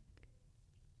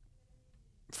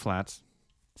 Flats.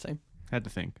 Same. Had to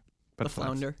think. But the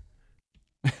flats. Flounder.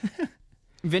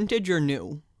 Vintage or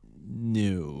new?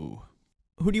 New.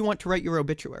 Who do you want to write your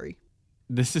obituary?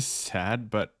 This is sad,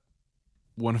 but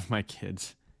one of my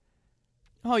kids.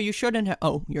 Oh, you shouldn't have.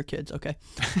 Oh, your kids. Okay.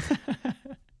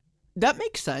 That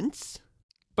makes sense.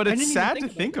 But it's sad to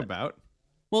think about.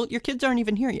 Well, your kids aren't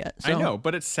even here yet. So. I know,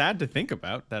 but it's sad to think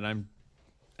about that I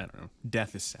don't know.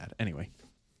 Death is sad. Anyway.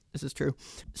 This is true.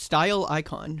 Style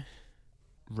icon.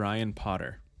 Ryan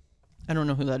Potter. I don't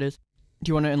know who that is. Do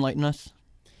you want to enlighten us?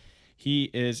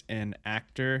 He is an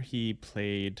actor. He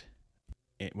played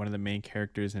one of the main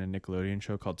characters in a Nickelodeon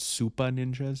show called Super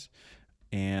Ninjas.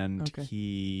 And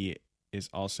he is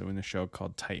also in the show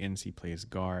called Titans. He plays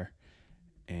Gar.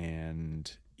 And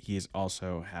he is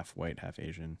also half white, half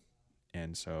Asian.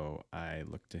 And so I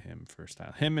look to him for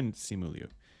style. Him and Simu Liu.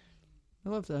 I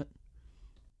love that.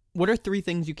 What are 3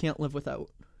 things you can't live without?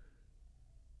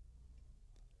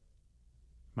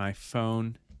 My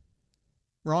phone.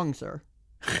 Wrong, sir.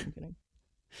 I'm kidding.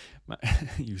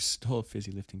 You stole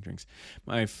fizzy lifting drinks.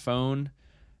 My phone,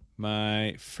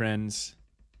 my friends,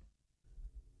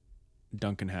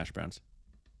 Dunkin' hash browns.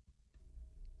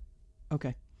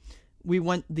 Okay. We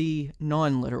went the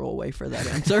non-literal way for that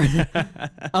answer.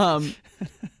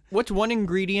 What's one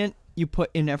ingredient you put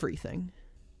in everything?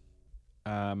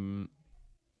 A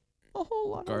whole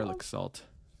lot garlic salt.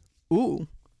 Ooh,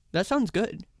 that sounds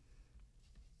good.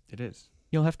 It is.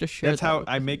 You'll have to share. That's that how with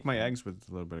I us. make my eggs, with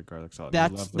a little bit of garlic salt.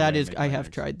 I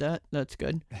have tried that. That's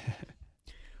good.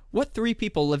 What 3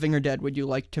 people, living or dead, would you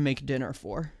like to make dinner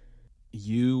for?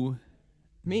 You,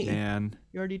 Me. Dan,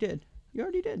 You already did.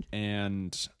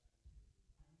 and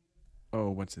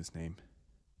what's his name?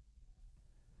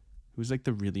 Who's like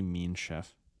the really mean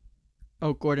chef?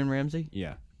 Oh, Gordon Ramsay?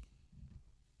 Yeah.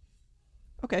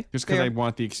 Okay. Just because fair. I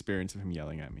want the experience of him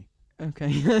yelling at me.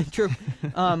 Okay, true.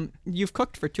 You've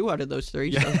cooked for 2 out of those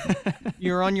 3, so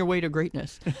you're on your way to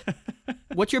greatness.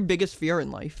 What's your biggest fear in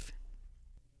life?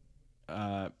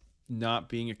 Not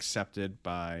being accepted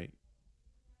by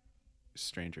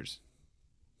strangers.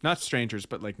 Not strangers,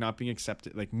 but like not being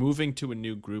accepted, like moving to a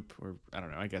new group, or I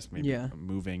don't know, I guess maybe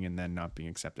moving and then not being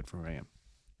accepted for who I am.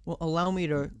 Well, allow me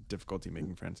to Difficulty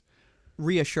making friends.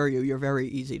 reassure you, you're very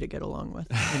easy to get along with,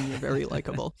 and you're very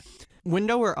likable.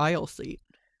 Window or aisle seat?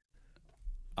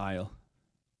 Aisle.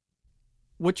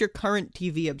 What's your current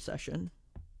TV obsession?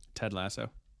 Ted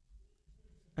Lasso.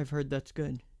 I've heard that's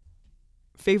good.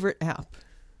 Favorite app?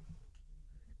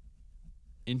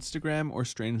 Instagram, or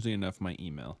strangely enough, my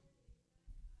email.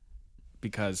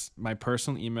 Because my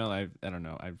personal email, I don't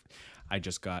know, I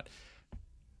just got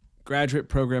graduate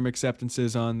program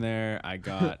acceptances on there. I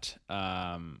got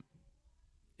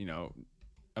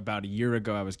about a year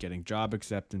ago I was getting job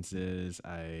acceptances.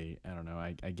 I don't know,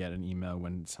 I get an email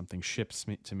when something ships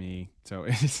to me. So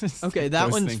it's Okay, that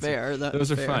one's fair.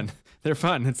 Those are fun. They're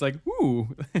fun. It's like,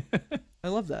 ooh. I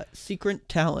love that. Secret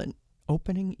talent,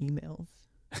 opening emails.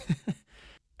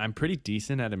 I'm pretty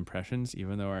decent at impressions,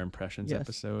 even though our impressions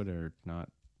episode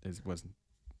wasn't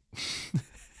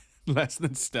less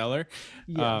than stellar.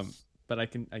 Yes. But I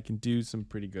can do some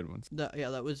pretty good ones.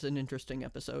 That was an interesting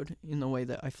episode in the way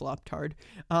that I flopped hard.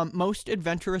 Most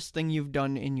adventurous thing you've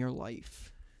done in your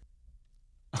life?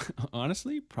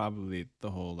 Honestly, probably the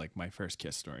whole like my first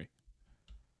kiss story.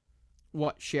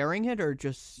 What, sharing it or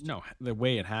just No, the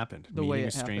way it happened. The way Meeting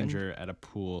it a stranger at a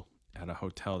pool at a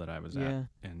hotel that I was at,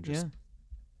 and just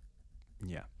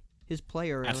his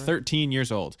player at era. 13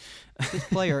 years old. His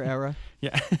player era.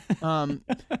 Yeah.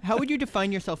 How would you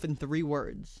define yourself in 3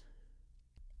 words?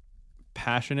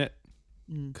 Passionate,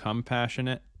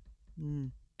 compassionate,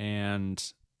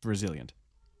 and resilient.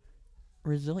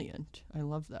 Resilient. I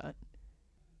love that.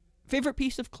 Favorite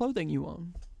piece of clothing you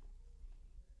own?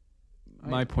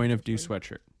 My Point of View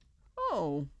sweatshirt.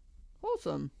 Oh,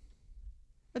 wholesome.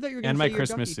 I thought you were going to And say my your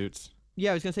Christmas ducky. suits.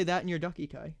 Yeah, I was going to say that and your ducky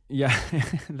tie. Yeah,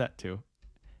 that too.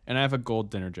 And I have a gold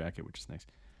dinner jacket, which is nice.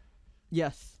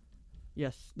 Yes,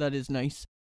 that is nice.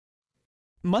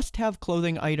 Must-have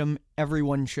clothing item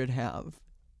everyone should have.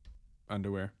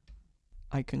 Underwear.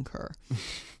 I concur.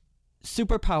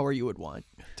 Superpower you would want.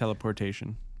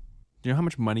 Teleportation. Do you know how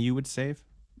much money you would save?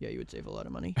 Yeah, you would save a lot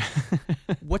of money.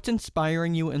 What's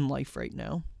inspiring you in life right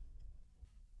now?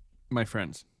 My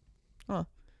friends. Huh.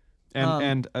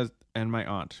 And my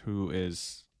aunt, who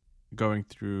is going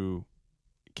through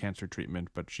cancer treatment,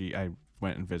 but I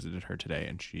went and visited her today,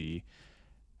 and she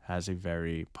has a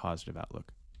very positive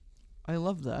outlook. I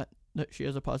love that she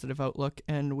has a positive outlook,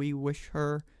 and we wish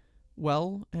her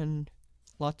well and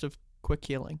lots of quick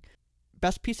healing.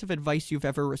 Best piece of advice you've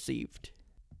ever received?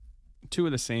 2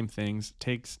 of the same things.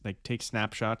 Take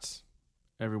snapshots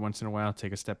every once in a while.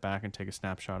 Take a step back and take a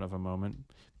snapshot of a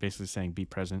moment. Basically saying be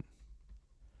present.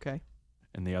 Okay.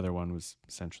 And the other one was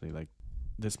essentially like,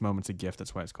 this moment's a gift.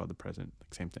 That's why it's called the present.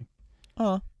 Like, same thing.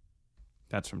 Oh.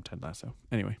 That's from Ted Lasso.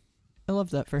 Anyway. I love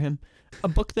that for him. A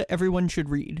book that everyone should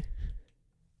read.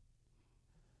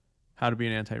 How to Be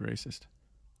an Anti-Racist.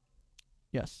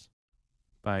 Yes.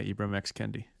 By Ibram X.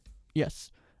 Kendi.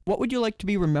 Yes. What would you like to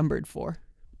be remembered for?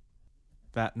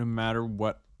 That no matter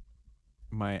what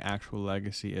my actual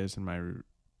legacy is and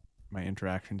my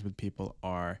interactions with people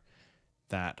are,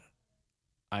 that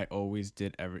I always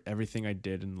did everything I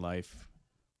did in life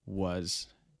was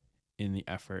in the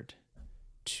effort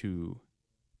to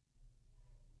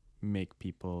make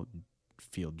people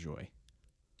feel joy.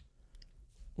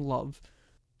 Love.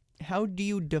 How do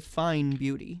you define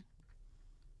beauty?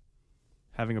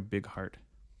 Having a big heart.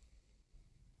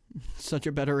 Such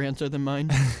a better answer than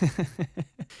mine.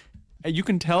 You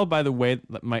can tell by the way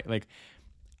that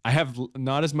I have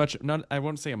not as much, I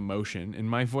won't say emotion in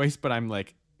my voice, but I'm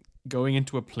like going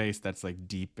into a place that's like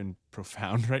deep and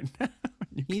profound right now.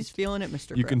 He's feeling it,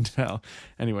 Mr. Krabs. You can tell.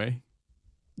 Anyway.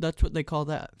 That's what they call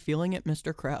that. Feeling it,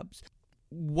 Mr. Krabs.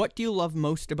 What do you love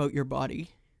most about your body?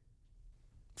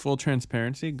 Full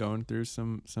transparency, going through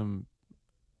some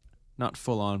not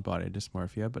full-on body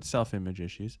dysmorphia, but self-image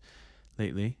issues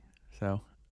lately. So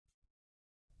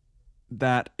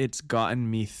that it's gotten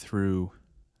me through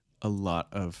a lot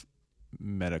of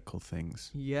medical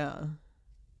things. Yeah,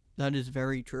 that is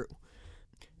very true.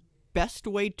 Best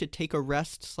way to take a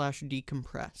rest /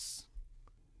 decompress.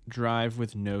 Drive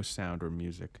with no sound or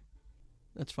music.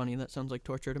 That's funny. That sounds like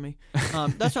torture to me.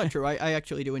 That's not true. I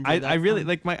actually do enjoy that. I really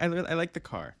like I like the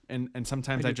car, and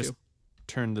sometimes I just too.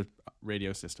 turn the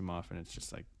radio system off, and it's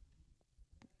just like,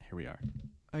 here we are.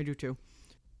 I do too.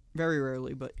 Very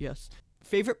rarely, but yes.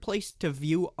 Favorite place to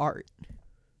view art?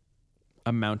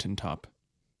 A mountaintop.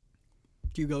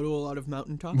 Do you go to a lot of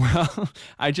mountaintops? Well,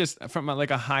 I just from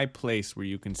like a high place where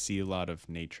you can see a lot of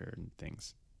nature and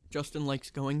things. Justin likes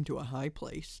going to a high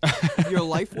place. If your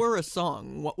life were a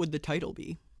song, what would the title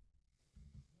be?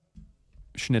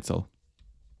 Schnitzel.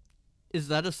 Is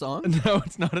that a song? No,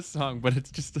 it's not a song, but it's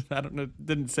just, I don't know,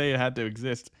 didn't say it had to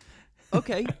exist.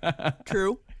 Okay,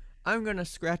 true. I'm going to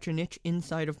scratch an itch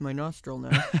inside of my nostril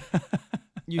now.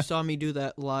 You saw me do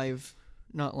that live.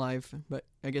 Not live, but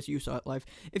I guess you saw it live.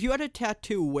 If you had a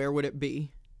tattoo, where would it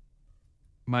be?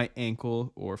 My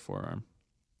ankle or forearm.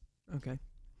 Okay.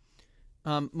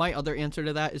 My other answer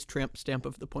to that is tramp stamp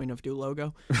of the Point of View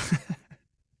logo.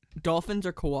 Dolphins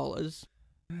or koalas?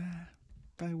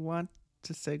 I want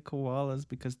to say koalas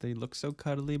because they look so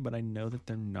cuddly, but I know that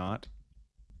they're not.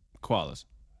 Koalas.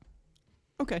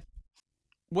 Okay.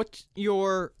 What's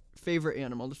your favorite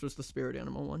animal? This was the spirit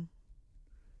animal one.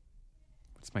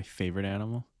 What's my favorite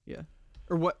animal? Yeah.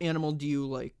 Or what animal do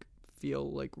you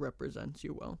feel like represents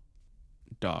you well?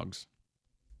 Dogs.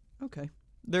 Okay.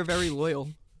 They're very loyal.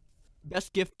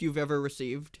 Best gift you've ever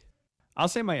received? I'll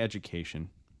say my education.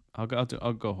 I'll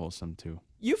go wholesome too.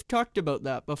 You've talked about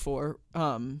that before.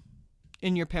 And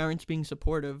your parents being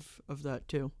supportive of that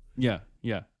too. Yeah.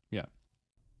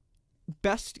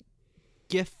 Best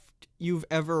gift you've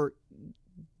ever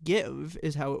give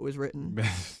is how it was written.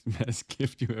 Best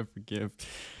gift you ever give.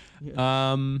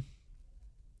 Yeah.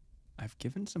 I've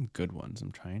given some good ones.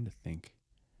 I'm trying to think.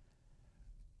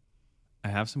 I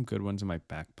have some good ones in my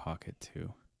back pocket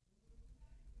too.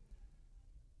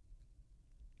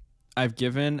 I've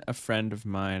given a friend of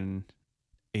mine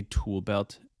a tool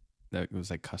belt that was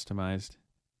customized.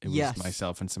 It was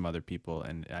myself and some other people,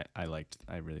 and I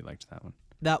really liked that one.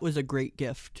 That was a great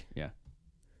gift. Yeah.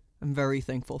 I'm very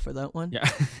thankful for that one. Yeah.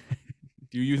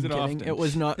 Do you use it often? It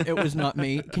was not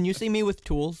me. Can you see me with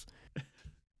tools?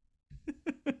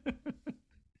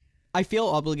 I feel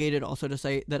obligated also to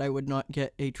say that I would not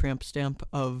get a tramp stamp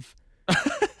of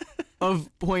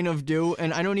Point of View,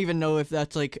 and I don't even know if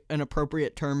that's an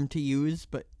appropriate term to use,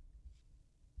 but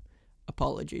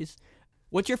apologies.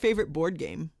 What's your favorite board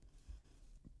game?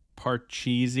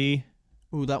 Parcheesi.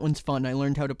 Ooh, that one's fun. I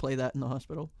learned how to play that in the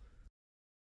hospital.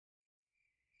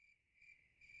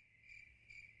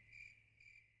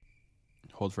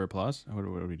 Hold for applause? What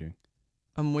are we doing?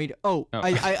 I'm waiting. Oh.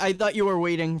 I thought you were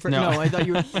waiting for... No, I thought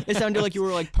you were... It sounded like you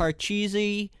were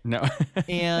Parcheesi. No.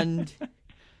 And...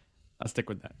 I'll stick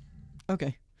with that.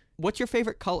 Okay. What's your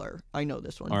favorite color? I know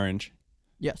this one. Orange.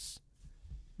 Yes.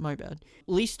 My bad.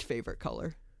 Least favorite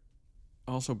color?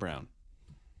 Also brown.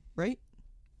 Right?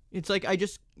 It's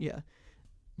yeah.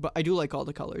 But I do like all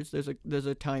the colors. There's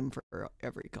a time for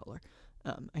every color.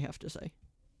 I have to say.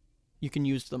 You can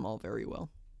use them all very well.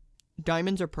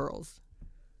 Diamonds or pearls?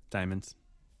 Diamonds.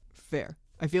 Fair.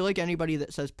 I feel like anybody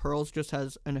that says pearls just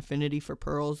has an affinity for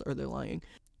pearls or they're lying.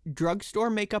 Drugstore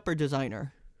makeup or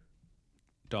designer?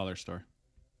 Dollar store.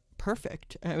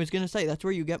 Perfect. I was going to say, that's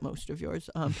where you get most of yours.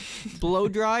 Blow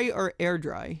dry or air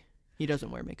dry? He doesn't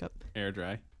wear makeup. Air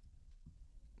dry.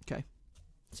 Okay.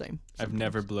 Same. I've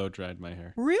never blow dried my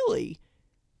hair. Really?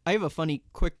 I have a funny,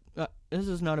 quick... this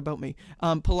is not about me.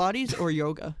 Pilates or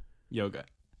yoga? Yoga.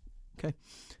 Okay.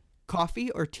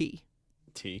 Coffee or tea?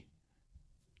 Tea.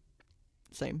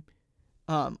 Same.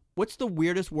 What's the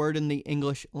weirdest word in the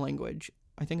English language?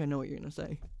 I think I know what you're going to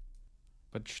say.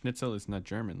 But schnitzel is not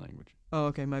German language. Oh,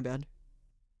 okay, my bad.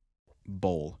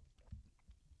 Bowl.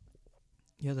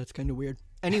 Yeah, that's kind of weird.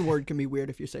 Any word can be weird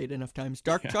if you say it enough times.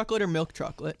 Dark chocolate or milk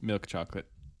chocolate? Milk chocolate.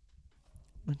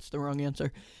 That's the wrong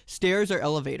answer. Stairs or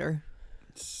elevator?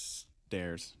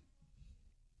 Stairs.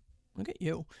 Look at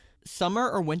you. Summer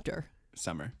or winter?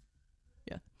 Summer.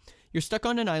 Yeah. You're stuck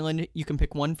on an island. You can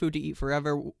pick one food to eat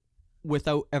forever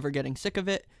without ever getting sick of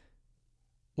it.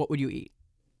 What would you eat?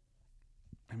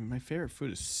 I mean, my favorite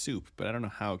food is soup, but I don't know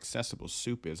how accessible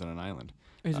soup is on an island.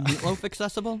 Is meatloaf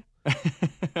accessible?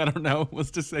 I don't know.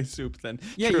 Let's just say soup then.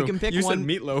 Yeah, True. you can pick one. one.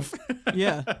 You said meatloaf.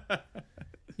 Yeah.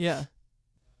 Yeah.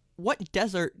 What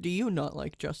desert do you not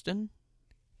like, Justin?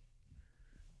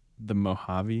 The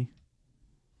Mojave.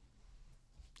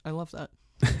 I love that.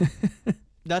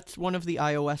 That's one of the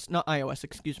not iOS,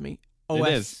 excuse me, OS.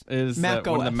 It is. It is Mac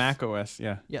one of the OS. Mac OS.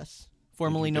 Yeah. Yes,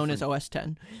 formerly known as different- OS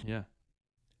 10. Yeah.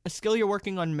 A skill you're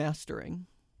working on mastering.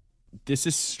 This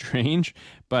is strange,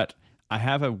 but I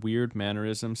have a weird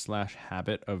mannerism /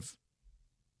 habit of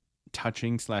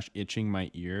touching / itching my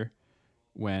ear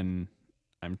when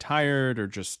I'm tired or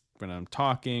just when I'm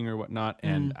talking or whatnot,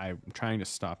 and I'm trying to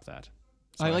stop that.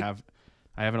 So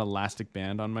I have an elastic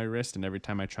band on my wrist, and every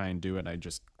time I try and do it, I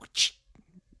just,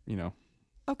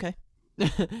 Okay.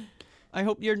 I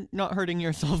hope you're not hurting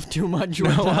yourself too much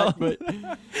with that, but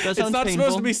that sounds it's not painful.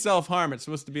 supposed to be self-harm. It's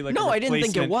supposed to be like No, a I didn't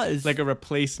think it was. like a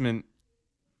replacement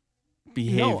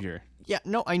behavior. Yeah,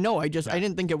 no, I know. I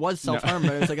didn't think it was self-harm,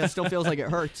 but I was like, it still feels like it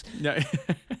hurts. Yeah.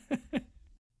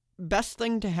 Best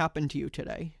thing to happen to you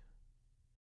today.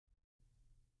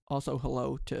 Also,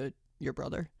 hello to your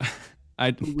brother,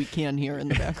 who we can hear in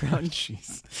the background.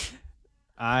 Jeez.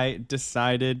 I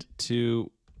decided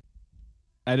to.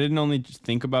 I didn't only just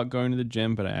think about going to the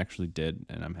gym, but I actually did,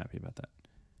 and I'm happy about that.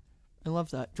 I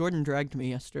love that. Jordan dragged me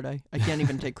yesterday. I can't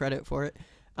even take credit for it.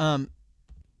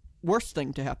 Worst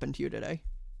thing to happen to you today.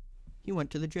 He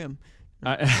went to the gym.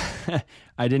 I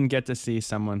didn't get to see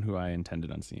someone who I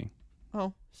intended on seeing.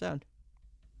 Oh, sad.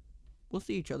 We'll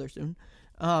see each other soon.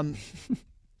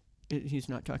 He's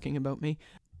not talking about me.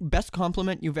 Best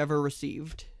compliment you've ever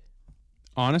received.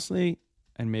 Honestly,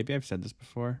 and maybe I've said this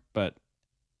before, but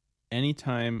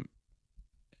anytime,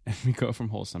 and we go from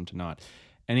wholesome to not,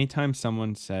 anytime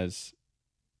someone says,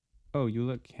 "Oh, you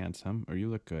look handsome," or "You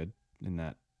look good in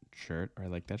that shirt," or "I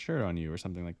like that shirt on you," or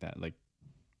something like that, like,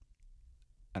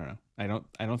 I don't know.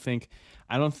 I don't think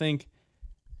I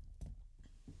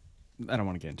don't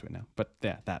want to get into it now, but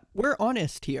yeah, that. We're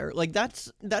honest here. Like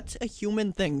that's a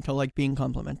human thing to like being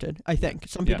complimented. I think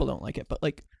some people don't like it, but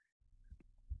like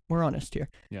we're honest here.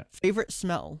 Yeah. Favorite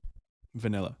smell?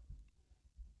 Vanilla.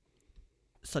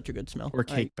 Such a good smell. Or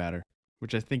cake batter,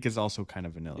 which I think is also kind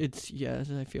of vanilla.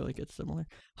 I feel like it's similar.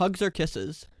 Hugs or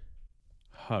kisses?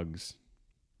 Hugs.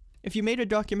 If you made a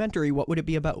documentary, what would it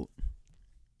be about?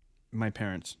 My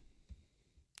parents.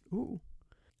 Ooh.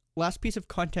 Last piece of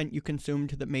content you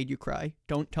consumed that made you cry.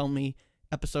 Don't tell me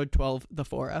episode 12, The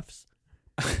 4Fs.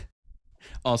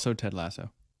 Also Ted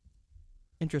Lasso.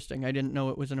 Interesting. I didn't know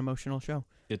it was an emotional show.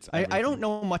 I don't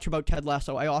know much about Ted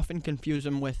Lasso. I often confuse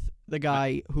him with the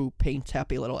guy who paints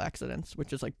Happy Little Accidents,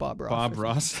 which is like Bob Ross. Bob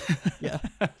Ross? Yeah.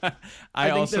 I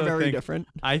think also they're very think, different.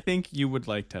 I think you would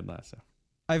like Ted Lasso.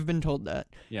 I've been told that.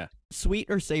 Yeah. Sweet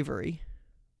or savory?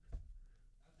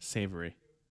 Savory.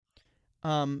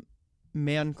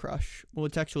 Man crush. Well,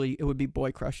 it would be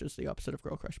boy crush is the opposite of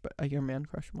girl crush, but I hear man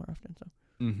crush more often. So.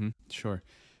 Mm-hmm. Sure.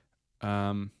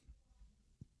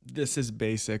 This is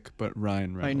basic, but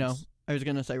Ryan Reynolds. I know. I was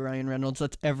gonna say Ryan Reynolds.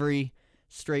 That's every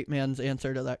straight man's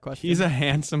answer to that question. He's a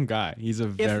handsome guy. He's a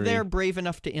very. If they're brave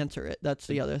enough to answer it, that's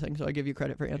the other thing. So I give you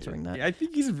credit for answering that. I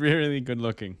think he's really good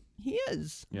looking. He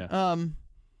is. Yeah.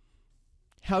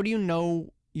 How do you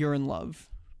know you're in love?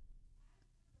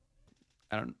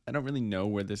 I don't really know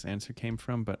where this answer came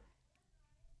from, but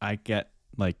I get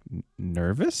like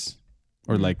nervous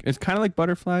or like it's kind of like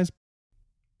butterflies.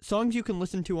 Songs you can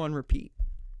listen to on repeat.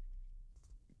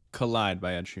 Collide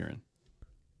by Ed Sheeran.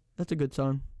 That's a good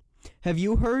song. Have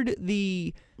you heard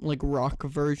the like rock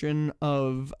version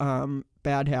of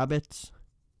Bad Habits?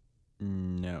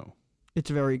 No. It's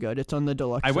very good. It's on the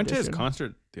deluxe I went to his edition.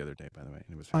 concert the other day, by the way,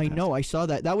 and it was I fantastic. know. I saw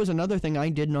that. That was another thing I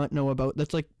did not know about.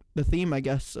 That's like the theme, I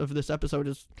guess, of this episode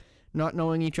is not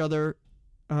knowing each other.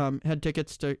 Had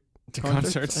tickets to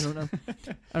concerts. I don't know.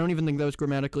 I don't even think that was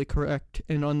grammatically correct.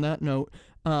 And on that note,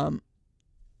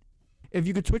 if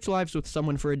you could switch lives with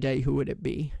someone for a day, who would it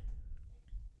be?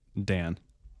 Dan.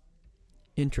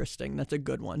 Interesting. That's a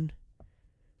good one.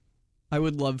 I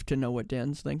would love to know what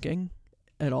Dan's thinking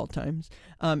at all times.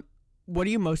 What are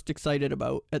you most excited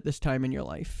about at this time in your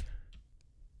life?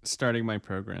 Starting my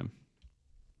program.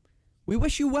 We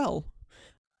wish you well.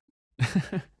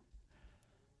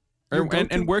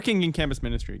 And working in campus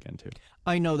ministry again, too.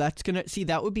 I know that's going to... See,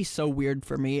 that would be so weird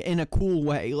for me in a cool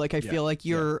way. Like, I feel like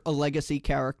you're a legacy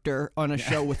character on a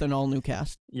show with an all-new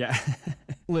cast. Yeah.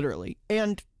 Literally.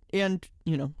 And,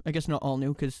 you know, I guess not all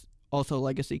new, because also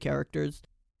legacy characters,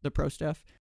 the pro staff.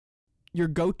 Your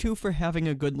go-to for having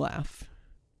a good laugh.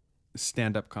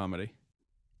 Stand-up comedy.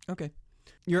 Okay.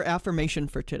 Your affirmation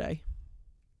for today.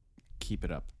 Keep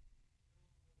it up.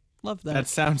 Love that. That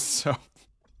sounds so...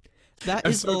 That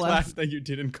I'm is so the glad last... that you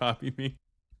didn't copy me.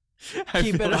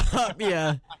 Keep it up.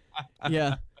 Yeah.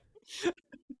 Yeah.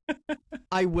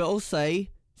 I will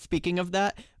say, speaking of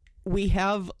that, we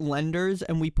have lenders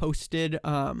and we posted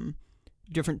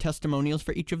different testimonials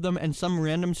for each of them, and some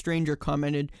random stranger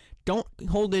commented, "Don't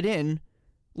hold it in.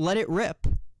 let it rip.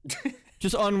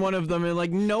 Just on one of them, and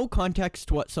like no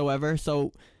context whatsoever.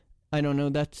 So I don't know.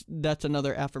 That's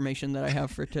another affirmation that I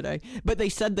have for today. But they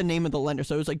said the name of the lender,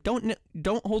 so it was like, don't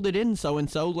hold it in, so and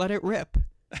so, let it rip.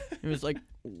 It was like,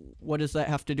 what does that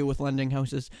have to do with lending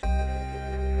houses?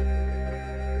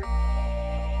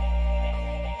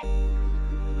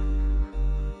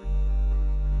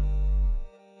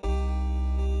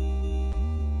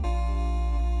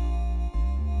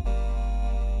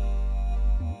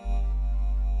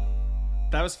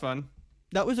 That was fun.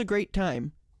 That was a great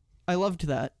time. I loved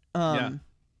that. Yeah.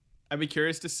 I'd be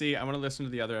curious to see. I want to listen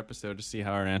to the other episode to see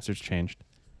how our answers changed.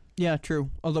 Yeah, true.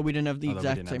 Although we didn't have the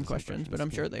exact same questions, but I'm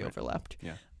sure they overlapped.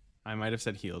 Yeah. I might have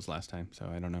said heels last time,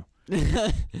 so I don't know.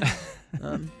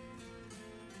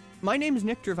 My name is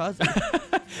Nick Gervasi.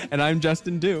 And I'm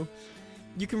Justin Dew.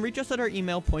 You can reach us at our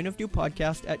email,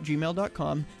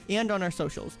 pointofdewpodcast@gmail.com, and on our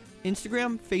socials,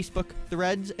 Instagram, Facebook,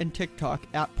 Threads, and TikTok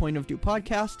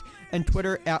 @pointofdewpodcast, and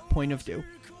Twitter @pointofdew.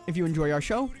 If you enjoy our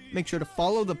show, make sure to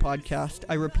follow the podcast.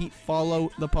 I repeat,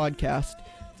 follow the podcast.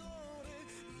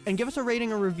 And give us a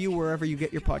rating or review wherever you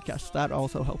get your podcasts. That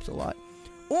also helps a lot.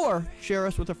 Or share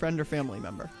us with a friend or family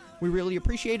member. We really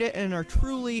appreciate it and are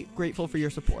truly grateful for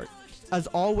your support. As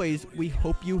always, we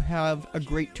hope you have a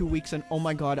great 2 weeks. And oh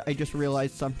my God, I just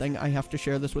realized something. I have to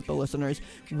share this with the listeners.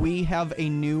 We have a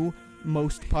new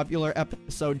most popular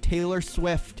episode, Taylor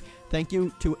Swift. Thank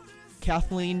you to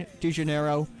Kathleen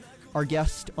DeGeneiro, our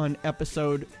guest on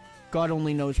episode, God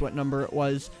only knows what number it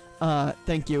was.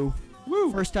 Thank you.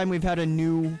 Woo! First time we've had a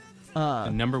new... a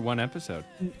number one episode.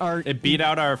 It beat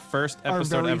out our first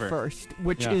episode our very ever. First,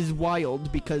 which is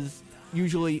wild because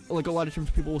usually, like a lot of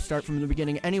times people will start from the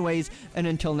beginning anyways, and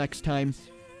until next time...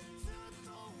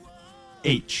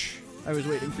 H. I was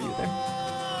waiting for you there.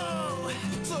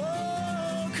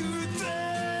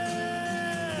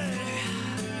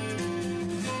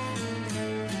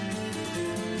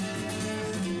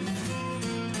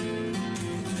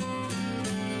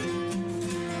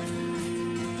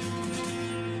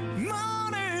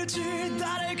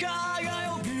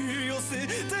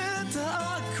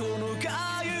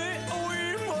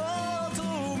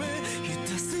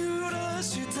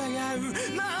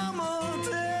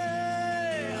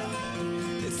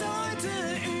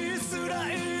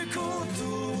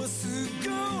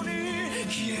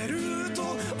消えると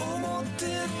思って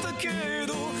たけど